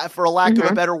thing, for a lack of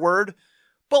a better word.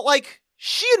 But like,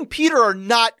 she and Peter are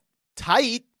not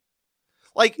tight.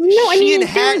 Like,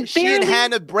 she and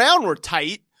Hannah Brown were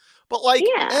tight, but like,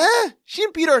 she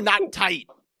and Peter are not tight.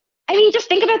 I mean, just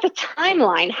think about the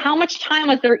timeline. How much time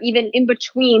was there even in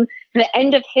between the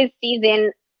end of his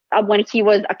season when he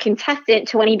was a contestant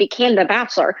to when he became the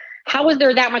Bachelor? How was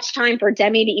there that much time for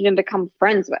Demi to even become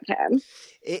friends with him?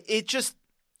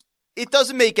 It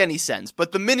doesn't make any sense.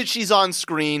 But the minute she's on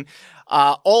screen,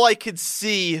 all I could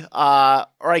see or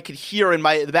I could hear in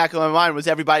the back of my mind was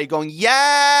everybody going,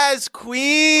 "Yes,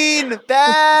 Queen,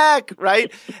 back!"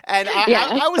 Right? And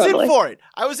I was totally in for it.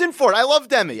 I was in for it. I love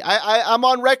Demi. I'm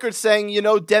on record saying,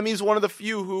 Demi's one of the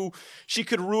few who she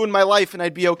could ruin my life and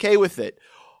I'd be okay with it.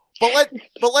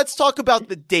 But let's talk about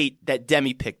the date that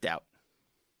Demi picked out.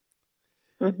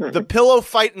 Mm-hmm. The pillow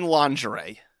fight in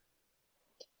lingerie.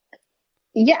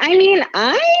 Yeah, I mean,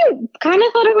 I kind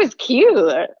of thought it was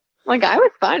cute. Like, I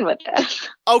was fine with it.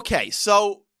 Okay,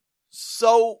 so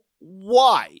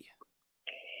why?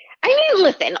 I mean,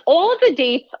 listen, all of the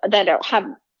dates that have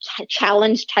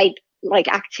challenge type like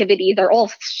activities are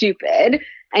all stupid.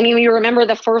 I mean, you remember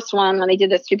the first one when they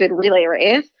did the stupid relay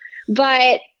race,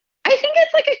 but I think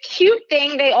it's like a cute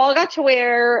thing. They all got to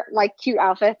wear like cute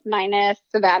outfits, minus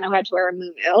Savannah who had to wear a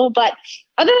muumuu. But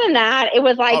other than that, it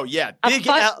was like, oh yeah,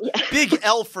 big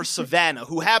L for Savannah,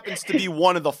 who happens to be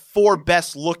one of the 4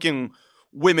 best looking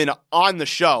women on the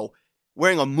show,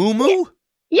 wearing a muumuu.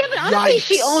 Yeah, but honestly, Yikes.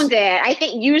 she owned it. I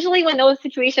think usually when those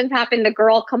situations happen, the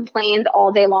girl complains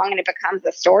all day long and it becomes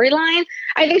a storyline.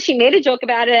 I think she made a joke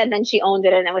about it and then she owned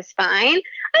it and it was fine.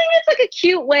 I think it's like a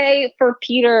cute way for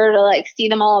Peter to like see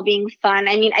them all being fun.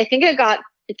 I mean, I think it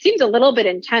seems a little bit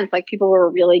intense, like people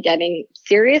were really getting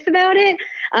serious about it.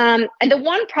 And the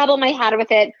one problem I had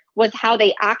with it was how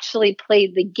they actually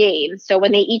played the game. So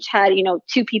when they each had,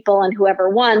 two people and whoever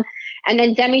won, and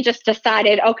then Demi just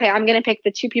decided, okay, I'm going to pick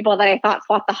the two people that I thought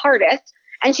fought the hardest.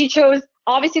 And she chose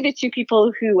obviously the two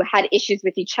people who had issues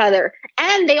with each other,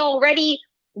 and they already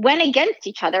went against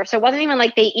each other. So it wasn't even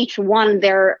like they each won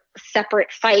their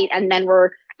separate fight and then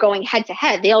were going head to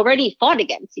head. They already fought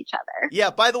against each other. Yeah,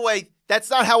 by the way, that's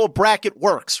not how a bracket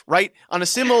works, right? On a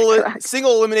single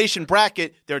elimination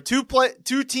bracket, there are two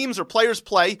teams or players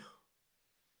play.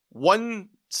 One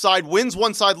side wins,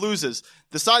 one side loses.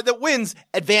 The side that wins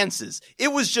advances.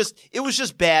 It was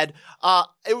just bad.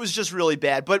 It was just really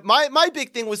bad. But my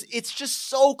big thing was it's just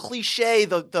so cliche.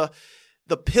 The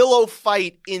pillow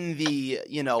fight in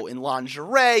in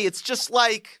lingerie. It's just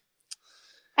like.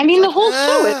 I mean, the whole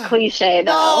show is cliche,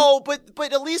 though. No,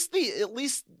 but at least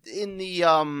in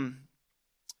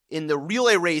the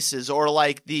relay races or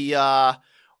like the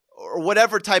or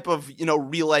whatever type of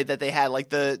relay that they had, like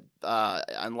the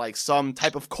on like some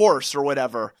type of course or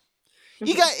whatever.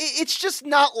 It's just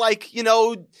not like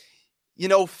fainty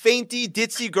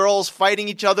ditzy girls fighting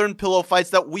each other in pillow fights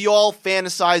that we all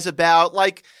fantasize about.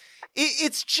 Like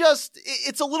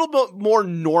it's a little bit more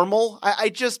normal. I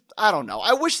don't know.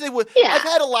 I wish they would. Yeah. I've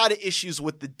had a lot of issues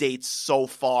with the dates so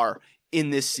far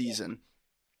in this season.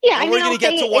 Yeah, and we're going to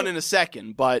get to one in a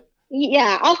second, but.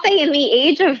 Yeah, I'll say in the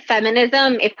age of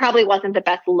feminism, it probably wasn't the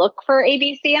best look for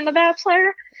ABC and The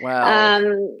Bachelor.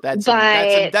 Well,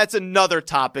 that's another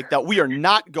topic that we are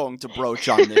not going to broach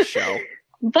on this show.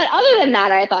 But other than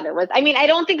that, I thought it was. I mean, I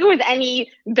don't think it was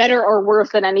any better or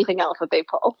worse than anything else that they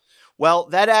pulled. Well,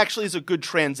 that actually is a good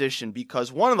transition because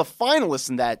one of the finalists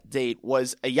in that date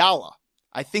was Ayala.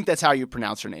 I think that's how you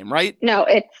pronounce her name, right? No,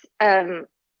 it's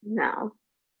no,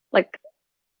 like.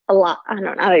 I don't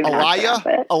know.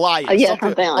 Aliyah? Yeah,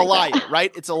 something like Aliyah, that.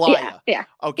 Right? It's Aliyah. Yeah.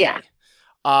 Okay. Yeah.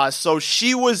 So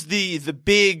she was the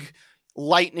big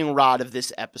lightning rod of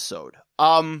this episode.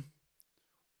 What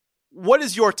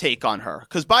is your take on her?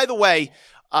 Because, by the way,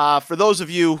 for those of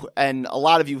you and a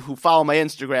lot of you who follow my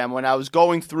Instagram, when I was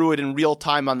going through it in real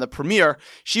time on the premiere,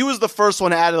 she was the first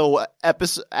one out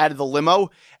of the limo,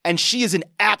 and she is an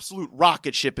absolute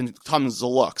rocket ship in terms of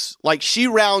looks. Like, she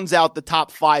rounds out the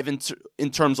top 5 in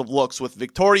terms of looks with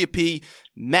Victoria P,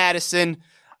 Madison,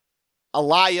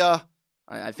 Aliyah,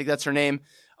 I think that's her name,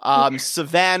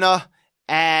 Savannah,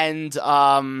 and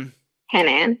Hannah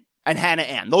Ann. And Hannah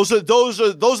Ann. Those are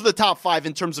the top 5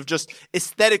 in terms of just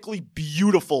aesthetically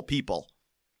beautiful people.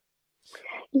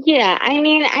 Yeah, I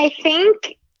mean, I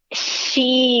think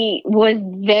she was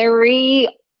very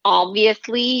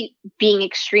obviously being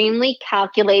extremely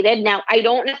calculated. Now, I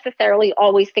don't necessarily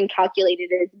always think calculated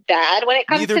is bad when it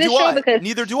comes to the show because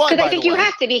neither do I. Because I think you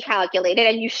have to be calculated,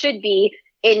 and you should be.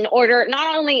 In order,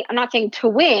 not only, I'm not saying to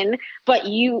win, but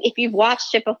if you've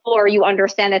watched it before, you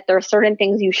understand that there are certain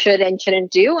things you should and shouldn't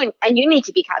do, and you need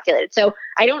to be calculated. So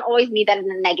I don't always mean that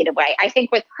in a negative way. I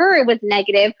think with her, it was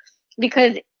negative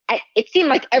because it seemed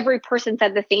like every person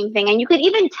said the same thing. And you could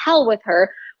even tell with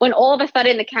her when all of a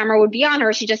sudden the camera would be on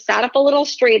her, she just sat up a little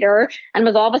straighter and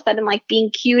was all of a sudden like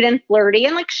being cute and flirty.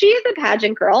 And like, she is a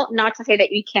pageant girl, not to say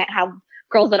that you can't have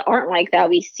girls that aren't like that.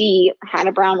 We see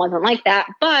Hannah Brown wasn't like that,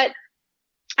 but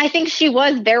I think she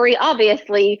was very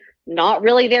obviously not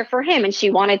really there for him, and she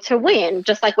wanted to win.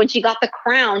 Just like when she got the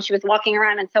crown, she was walking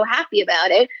around and so happy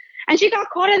about it, and she got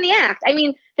caught in the act. I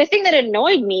mean, the thing that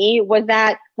annoyed me was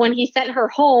that when he sent her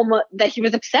home, that he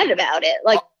was upset about it.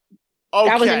 Like,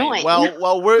 that was annoying.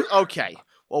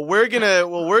 We're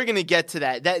gonna get to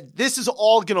that. That this is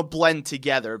all gonna blend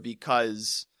together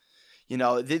because,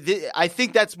 I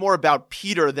think that's more about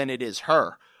Peter than it is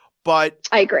her. But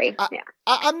I agree.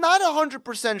 I'm not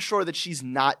 100% sure that she's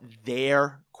not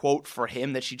there, quote, for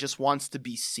him, that she just wants to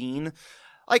be seen.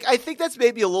 Like, I think that's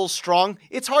maybe a little strong.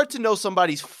 It's hard to know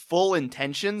somebody's full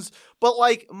intentions, but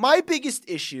like my biggest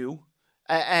issue,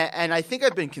 and I think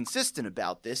I've been consistent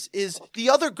about this, is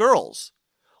the other girls.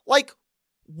 Like,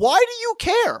 why do you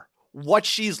care what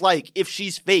she's like, if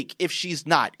she's fake, if she's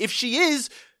not? If she is,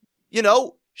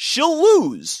 she'll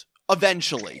lose.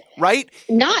 Eventually, right?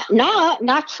 Not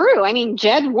true. I mean,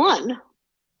 Jed won.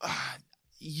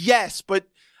 Yes, but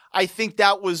I think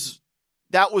that was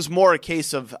that was more a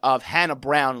case of Hannah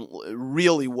Brown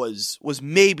really was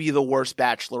maybe the worst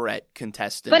Bachelorette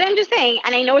contestant. But I'm just saying,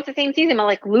 and I know it's the same season, but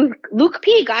like Luke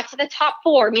P got to the top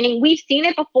 4, meaning we've seen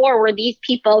it before where these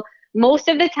people, most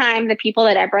of the time, the people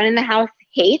that everyone in the house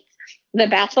hates, the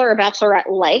Bachelor or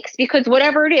Bachelorette likes, because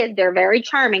whatever it is, they're very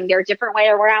charming. They're a different way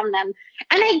around them.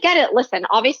 And I get it. Listen,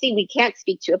 obviously we can't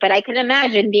speak to it, but I can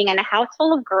imagine being in a house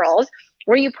full of girls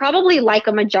where you probably like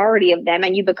a majority of them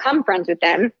and you become friends with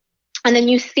them. And then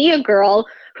you see a girl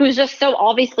who's just so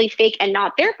obviously fake and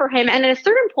not there for him. And at a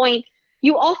certain point,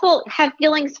 you also have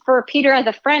feelings for Peter as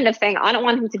a friend of saying, I don't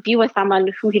want him to be with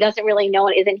someone who he doesn't really know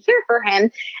and isn't here for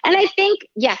him. And I think,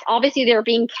 yes, obviously they're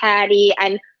being catty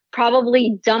and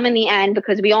probably dumb in the end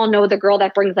because we all know the girl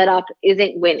that brings that up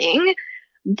isn't winning.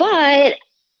 But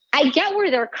I get where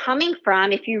they're coming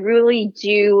from. If you really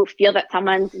do feel that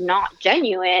someone's not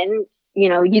genuine, you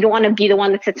know, you don't want to be the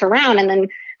one that sits around and then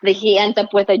he ends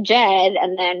up with a Jed,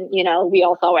 and then, you know, we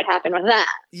all saw what happened with that.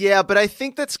 Yeah, but I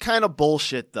think that's kind of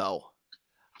bullshit, though.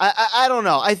 I don't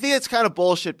know. I think it's kind of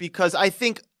bullshit because I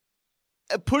think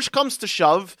push comes to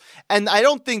shove, and I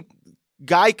don't think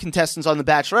guy contestants on The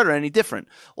Bachelorette are any different.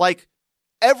 Like,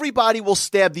 everybody will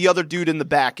stab the other dude in the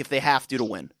back if they have to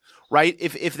win, right?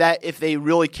 If they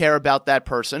really care about that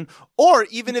person, or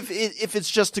even if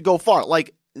it's just to go far,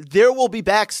 like there will be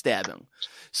backstabbing.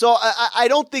 So I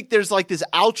don't think there's like this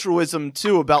altruism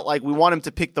too about like we want him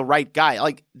to pick the right guy.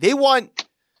 Like they want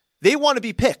to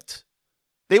be picked.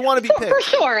 They want to be picked for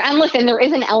sure. And listen, there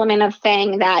is an element of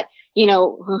saying that, you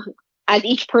know, as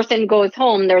each person goes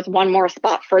home, there's one more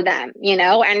spot for them, you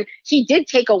know, and he did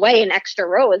take away an extra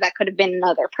row that could have been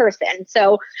another person.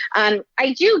 So I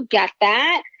do get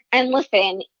that. And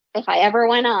listen, if I ever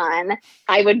went on,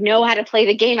 I would know how to play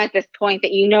the game at this point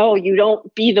that, you know, you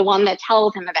don't be the one that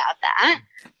tells him about that.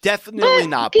 Definitely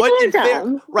not. But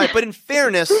But in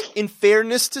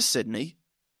fairness to Sydney,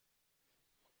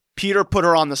 Peter put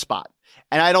her on the spot.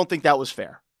 And I don't think that was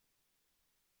fair.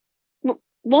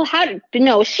 Well,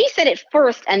 no, she said it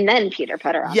first and then Peter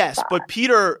put her on the spot. Yes, but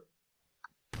Peter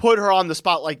put her on the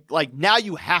spot like now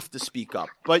you have to speak up.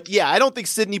 But yeah, I don't think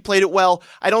Sydney played it well.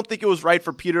 I don't think it was right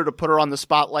for Peter to put her on the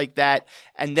spot like that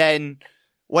and then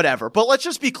whatever. But let's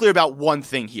just be clear about one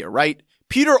thing here, right?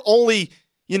 Peter only,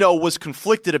 you know, was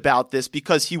conflicted about this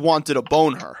because he wanted to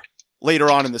bone her later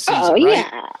on in the season, right?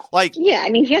 Yeah. Like, yeah, I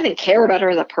mean, he doesn't care about her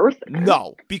as a person.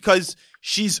 No, because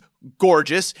she's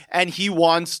gorgeous and he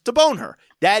wants to bone her.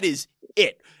 That is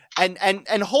it.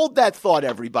 And hold that thought,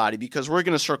 everybody, because we're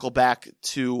going to circle back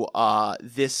to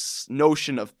this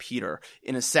notion of Peter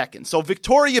in a second. So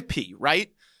Victoria P,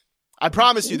 right? I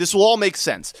promise you, this will all make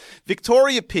sense.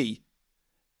 Victoria P,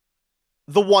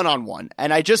 the one-on-one.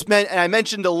 And I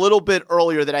mentioned a little bit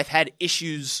earlier that I've had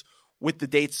issues with the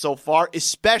dates so far,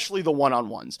 especially the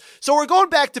one-on-ones. So we're going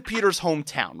back to Peter's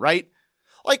hometown, right?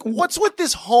 Like, what's with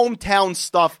this hometown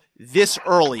stuff this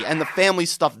early and the family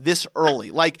stuff this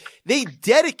early? Like, they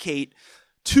dedicate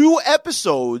 2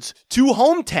 episodes to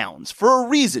hometowns for a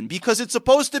reason, because it's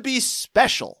supposed to be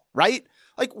special, right?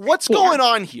 Like, what's going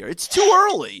on here? It's too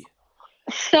early.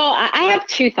 So I have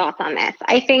 2 thoughts on this.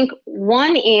 I think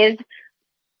one is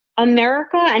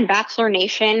America and Bachelor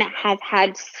Nation has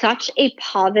had such a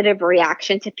positive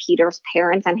reaction to Peter's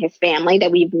parents and his family that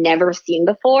we've never seen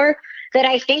before, that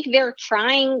I think they're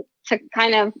trying to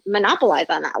kind of monopolize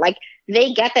on that. Like,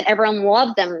 they get that everyone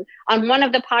loves them. On one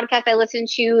of the podcasts I listened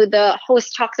to, the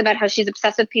host talks about how she's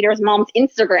obsessed with Peter's mom's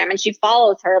Instagram and she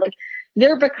follows her. Like,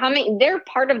 they're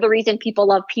part of the reason people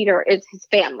love Peter is his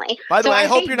family. By the way, I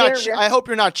hope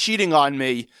you're not cheating on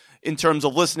me in terms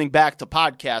of listening back to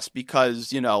podcasts,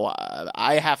 because, you know,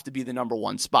 I have to be the number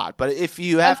 1 spot. But if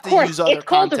you have to use other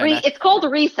content, it's called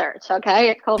research. Okay,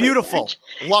 it's called beautiful. Research.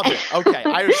 Love it. Okay,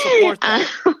 I support that.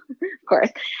 Of course.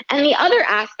 And the other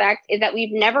aspect is that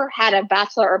we've never had a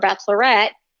bachelor or bachelorette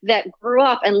that grew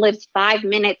up and lives 5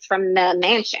 minutes from the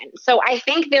mansion. So I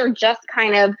think they're just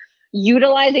kind of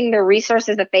utilizing the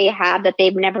resources that they have that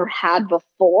they've never had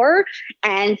before.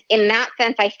 And in that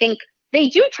sense, I think they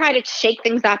do try to shake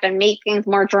things up and make things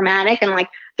more dramatic. And like,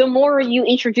 the more you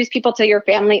introduce people to your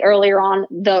family earlier on,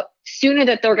 the sooner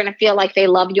that they're going to feel like they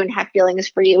love you and have feelings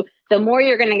for you, the more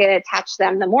you're going to get attached to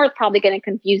them, the more it's probably going to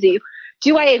confuse you.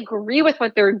 Do I agree with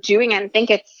what they're doing and think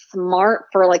it's smart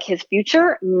for like his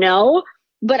future? No,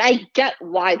 but I get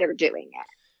why they're doing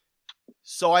it.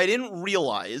 So I didn't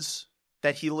realize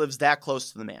that he lives that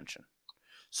close to the mansion.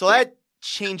 So that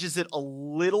changes it a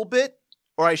little bit,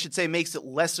 or I should say makes it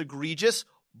less egregious,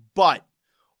 but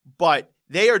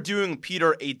they are doing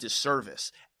Peter a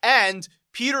disservice. And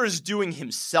Peter is doing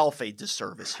himself a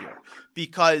disservice here,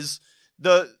 because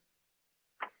the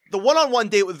the one-on-one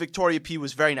date with Victoria P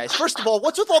was very nice. First of all,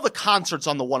 what's with all the concerts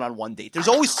on the one-on-one date? There's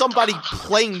always somebody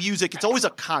playing music. It's always a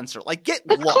concert. Like, get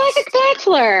It's lost. Classic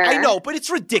Bachelor. I know, but it's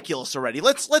ridiculous already.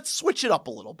 Let's switch it up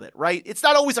a little bit, right? It's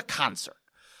not always a concert.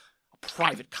 A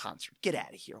private concert. Get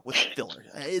out of here with filler.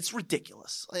 It's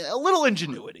ridiculous. A little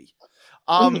ingenuity.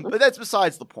 But that's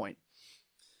besides the point.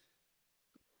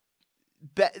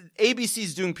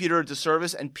 ABC's doing Peter a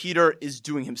disservice, and Peter is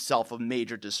doing himself a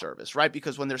major disservice, right?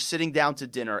 Because when they're sitting down to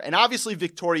dinner, and obviously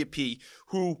Victoria P,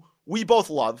 who we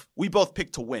both love, we both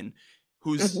picked to win,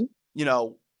 who's, you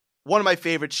know, one of my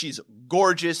favorites. She's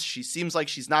gorgeous. She seems like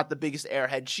she's not the biggest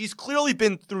airhead. She's clearly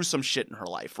been through some shit in her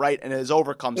life, right? And has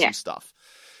overcome some stuff.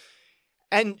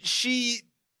 And she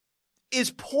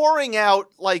is pouring out,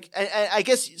 like, and I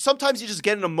guess sometimes you just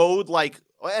get in a mode, like,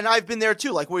 and I've been there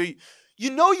too, like, where you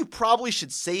know you probably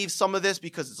should save some of this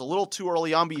because it's a little too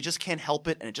early on, but you just can't help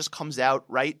it, and it just comes out,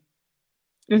 right?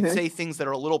 You say things that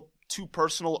are a little too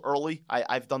personal early.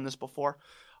 I've done this before.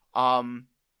 And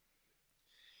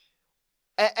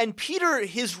Peter,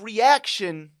 his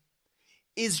reaction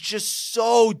is just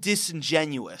so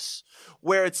disingenuous,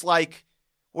 where it's like,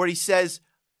 where he says,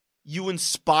 "You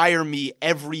inspire me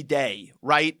every day,"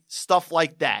 right? Stuff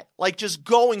like that. Like, just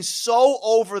going so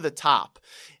over the top.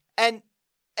 And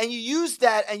you use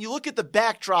that and you look at the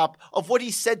backdrop of what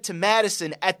he said to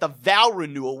Madison at the vow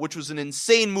renewal, which was an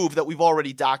insane move that we've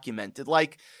already documented.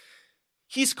 Like,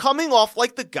 he's coming off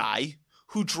like the guy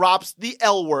who drops the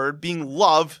L word, being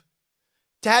love,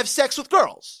 to have sex with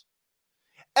girls.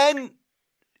 And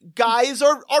guys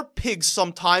are pigs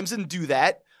sometimes and do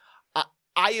that.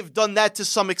 I have done that to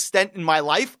some extent in my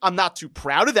life. I'm not too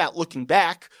proud of that looking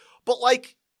back. But,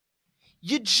 like,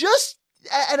 you just,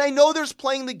 and I know there's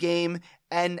playing the game,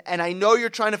 and I know you're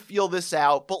trying to feel this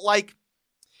out, but, like,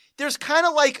 there's kind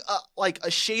of like a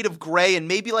shade of gray and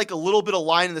maybe like a little bit of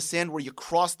line in the sand where you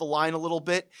cross the line a little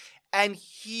bit, and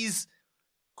he's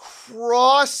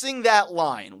crossing that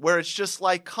line where it's just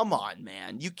like, come on,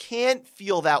 man. You can't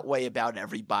feel that way about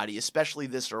everybody, especially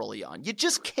this early on. You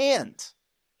just can't.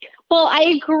 Well,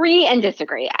 I agree and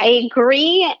disagree. I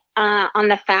agree on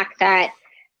the fact that,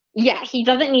 yeah, he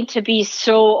doesn't need to be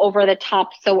so over the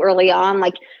top so early on.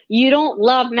 Like, you don't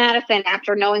love Madison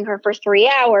after knowing her for 3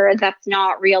 hours. That's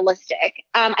not realistic.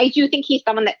 I do think he's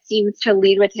someone that seems to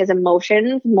lead with his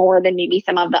emotions more than maybe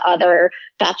some of the other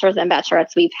bachelors and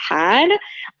bachelorettes we've had.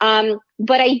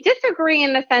 But I disagree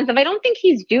in the sense of I don't think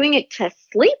he's doing it to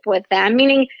sleep with them,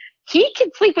 meaning he can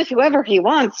sleep with whoever he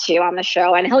wants to on the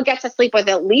show, and he'll get to sleep with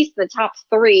at least the top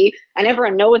 3, and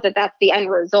everyone knows that that's the end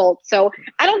result. So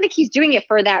I don't think he's doing it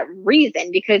for that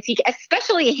reason, because he,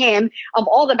 especially him, of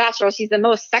all the bachelors, he's the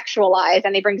most sexualized,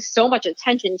 and they bring so much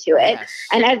attention to it. Yes.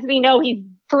 And as we know, he's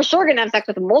for sure going to have sex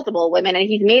with multiple women, and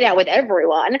he's made out with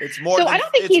everyone. It's more. So than, I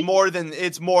don't think it's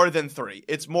more than 3.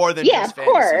 It's more than just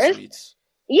fantasy suites.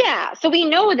 Yeah, so we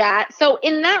know that. So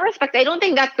in that respect, I don't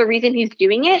think that's the reason he's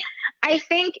doing it. I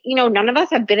think, none of us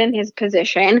have been in his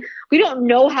position. We don't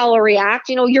know how he'll react.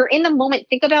 You're in the moment.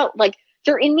 Think about, like,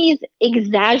 you're in these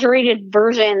exaggerated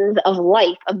versions of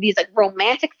life, of these, like,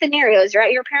 romantic scenarios. You're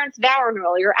at your parents' vow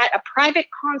renewal. You're at a private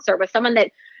concert with someone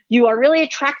that you are really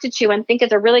attracted to and think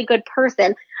is a really good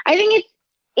person. I think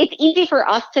it's easy for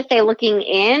us to say looking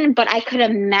in, but I could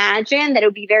imagine that it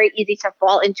would be very easy to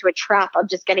fall into a trap of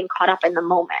just getting caught up in the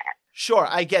moment. Sure,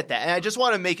 I get that. And I just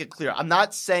want to make it clear. I'm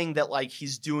not saying that, like,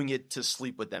 he's doing it to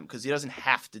sleep with them, because he doesn't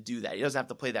have to do that. He doesn't have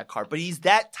to play that card. But he's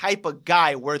that type of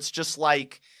guy where it's just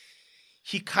like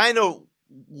he kind of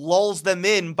lulls them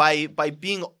in by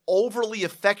being overly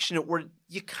affectionate, where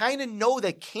you kind of know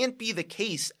that can't be the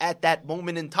case at that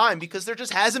moment in time because there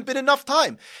just hasn't been enough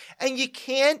time. And you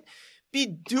can't be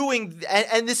doing,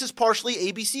 and this is partially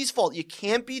ABC's fault, you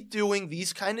can't be doing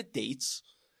these kind of dates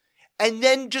and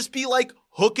then just be like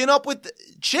hooking up with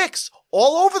chicks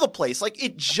all over the place. Like,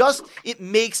 it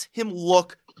makes him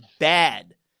look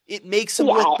bad. It makes him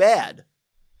look bad.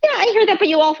 Yeah, I hear that, but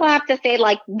you also have to say,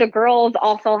 like, the girls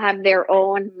also have their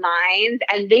own minds,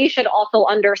 and they should also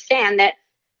understand that,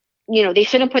 they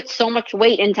shouldn't put so much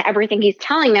weight into everything he's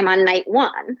telling them on night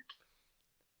 1.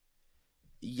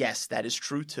 Yes, that is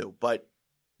true too, but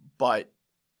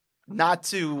not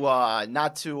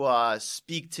to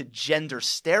speak to gender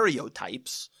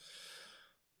stereotypes,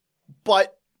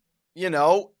 but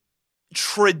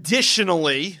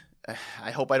traditionally,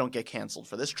 I hope I don't get canceled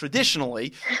for this.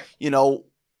 Traditionally,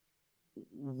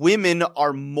 women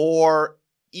are more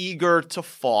eager to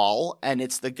fall, and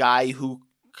it's the guy who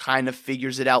kind of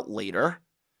figures it out later.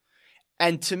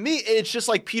 And to me, it's just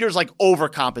like Peter's like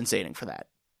overcompensating for that.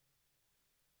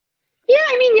 Yeah,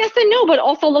 I mean, yes and no, but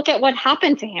also look at what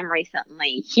happened to him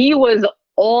recently. He was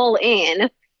all in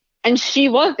And she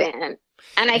wasn't.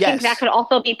 And I think that could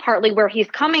also be partly where he's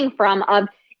coming from, of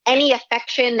any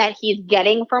affection that he's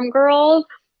getting from girls.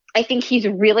 I think he's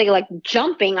really like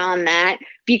jumping on that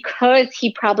because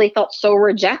he probably felt so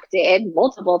rejected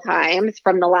multiple times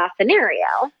from the last scenario.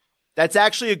 That's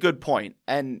actually a good point.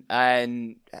 And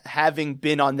having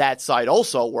been on that side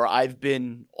also, where I've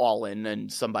been all in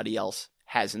and somebody else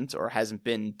hasn't, or hasn't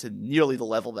been to nearly the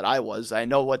level that I was, I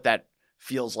know what that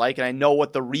feels like, and I know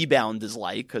what the rebound is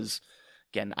like, because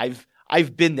again,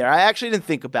 I've been there. I actually didn't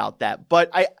think about that,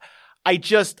 but I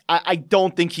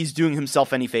don't think he's doing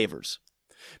himself any favors,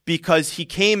 because he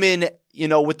came in,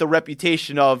 with the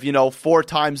reputation of, 4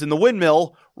 times in the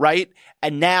windmill, right?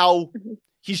 And now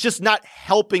he's just not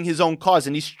helping his own cause,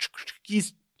 and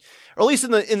he's, or at least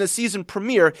in the season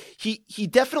premiere, he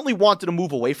definitely wanted to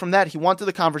move away from that. He wanted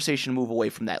the conversation to move away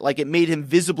from that. Like, it made him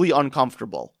visibly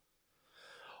uncomfortable.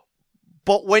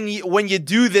 But when you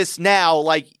do this now,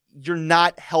 like, you're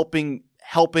not helping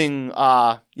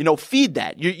feed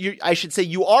that. I should say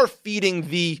you are feeding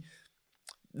the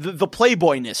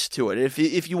playboyness to it.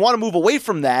 If you want to move away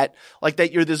from that, like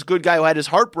that you're this good guy who had his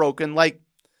heart broken, like,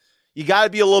 you got to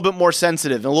be a little bit more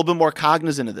sensitive and a little bit more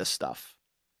cognizant of this stuff.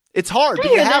 It's hard,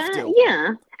 but you have to.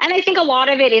 Yeah. And I think a lot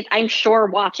of it is, I'm sure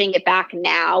watching it back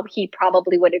now, he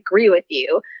probably would agree with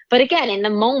you. But again, in the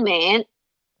moment,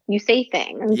 you say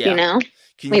things,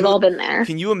 We've all been there.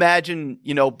 Can you imagine,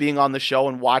 being on the show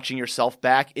and watching yourself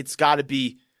back? It's got to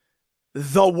be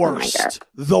the worst.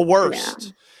 The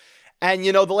worst. Yeah. And,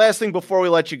 the last thing before we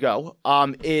let you go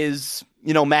is,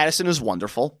 Madison is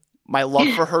wonderful. My love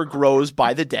for her grows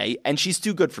by the day, and she's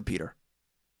too good for Peter.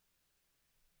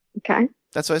 Okay.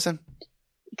 That's what I said.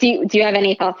 Do you have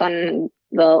any thoughts on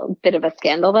the bit of a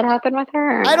scandal that happened with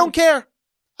her? I don't care.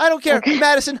 Okay.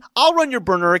 Madison, I'll run your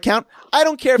burner account. I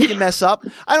don't care if you mess up.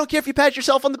 I don't care if you pat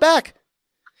yourself on the back.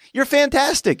 You're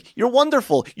fantastic. You're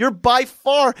wonderful. You're by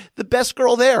far the best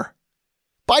girl there.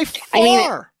 By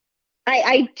far.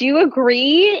 I do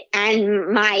agree.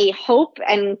 And my hope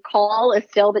and call is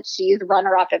still that she's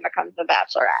runner-up and becomes the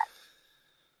Bachelorette.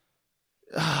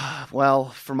 Well,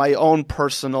 for my own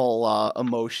personal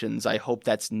emotions, I hope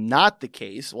that's not the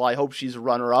case. Well, I hope she's a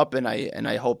runner-up, and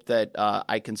I hope that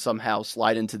I can somehow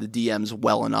slide into the DMs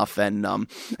well enough and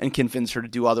convince her to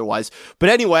do otherwise. But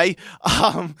anyway,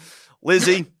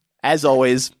 Lizzie, as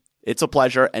always, it's a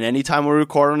pleasure. And anytime we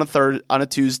record on a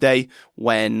Tuesday,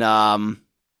 when during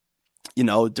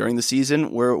the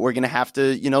season, we're gonna have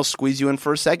to squeeze you in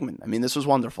for a segment. I mean, this was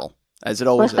wonderful. As it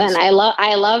always is. I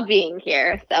love being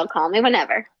here, so call me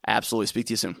whenever. Absolutely. Speak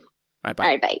to you soon. All right, bye. All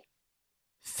right, bye.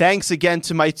 Thanks again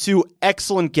to my 2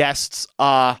 excellent guests,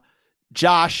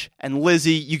 Josh and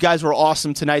Lizzie. You guys were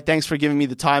awesome tonight. Thanks for giving me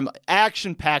the time.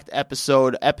 Action-packed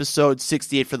episode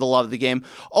 68 for the love of the game.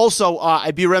 Also,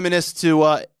 I'd be remiss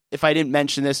to, if I didn't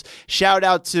mention this, shout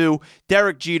out to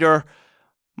Derek Jeter,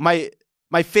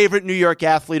 my favorite New York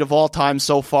athlete of all time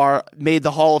so far, made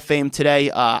the Hall of Fame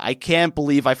today. I can't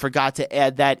believe I forgot to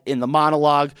add that in the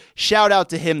monologue. Shout out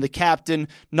to him, the captain,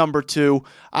 number 2.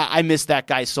 I miss that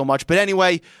guy so much. But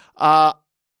anyway,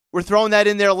 we're throwing that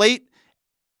in there late.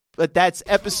 But that's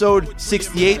episode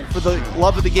 68 for the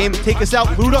love of the game. Take us out,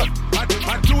 Luda. I do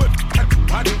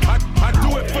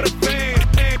it for the fans.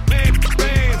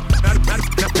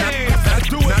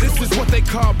 Now this is what they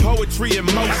call poetry in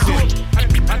motion.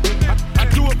 I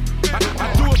do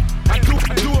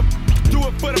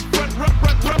it for the front row.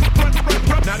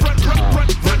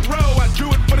 I do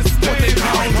it for the stand. I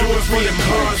don't do it for the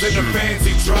cars and the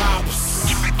fancy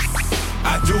drops.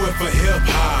 I do it for hip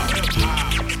hop.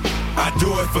 I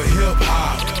do it for hip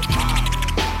hop.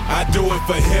 I do it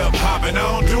for hip hop, and I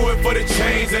don't do it for the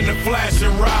chains and the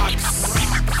flashing rocks.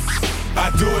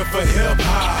 I do it for hip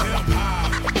hop.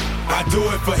 I do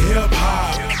it for hip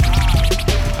hop.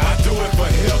 I do it for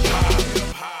hip hop.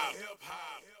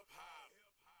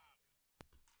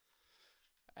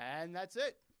 And that's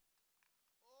it.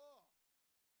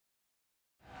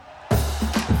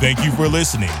 Thank you for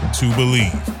listening to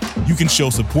Believe. You can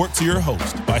show support to your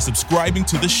host by subscribing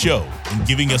to the show and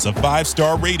giving us a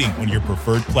 5-star rating on your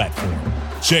preferred platform.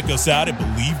 Check us out at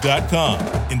Believe.com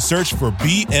and search for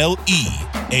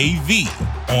BLEAV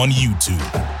on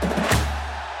YouTube.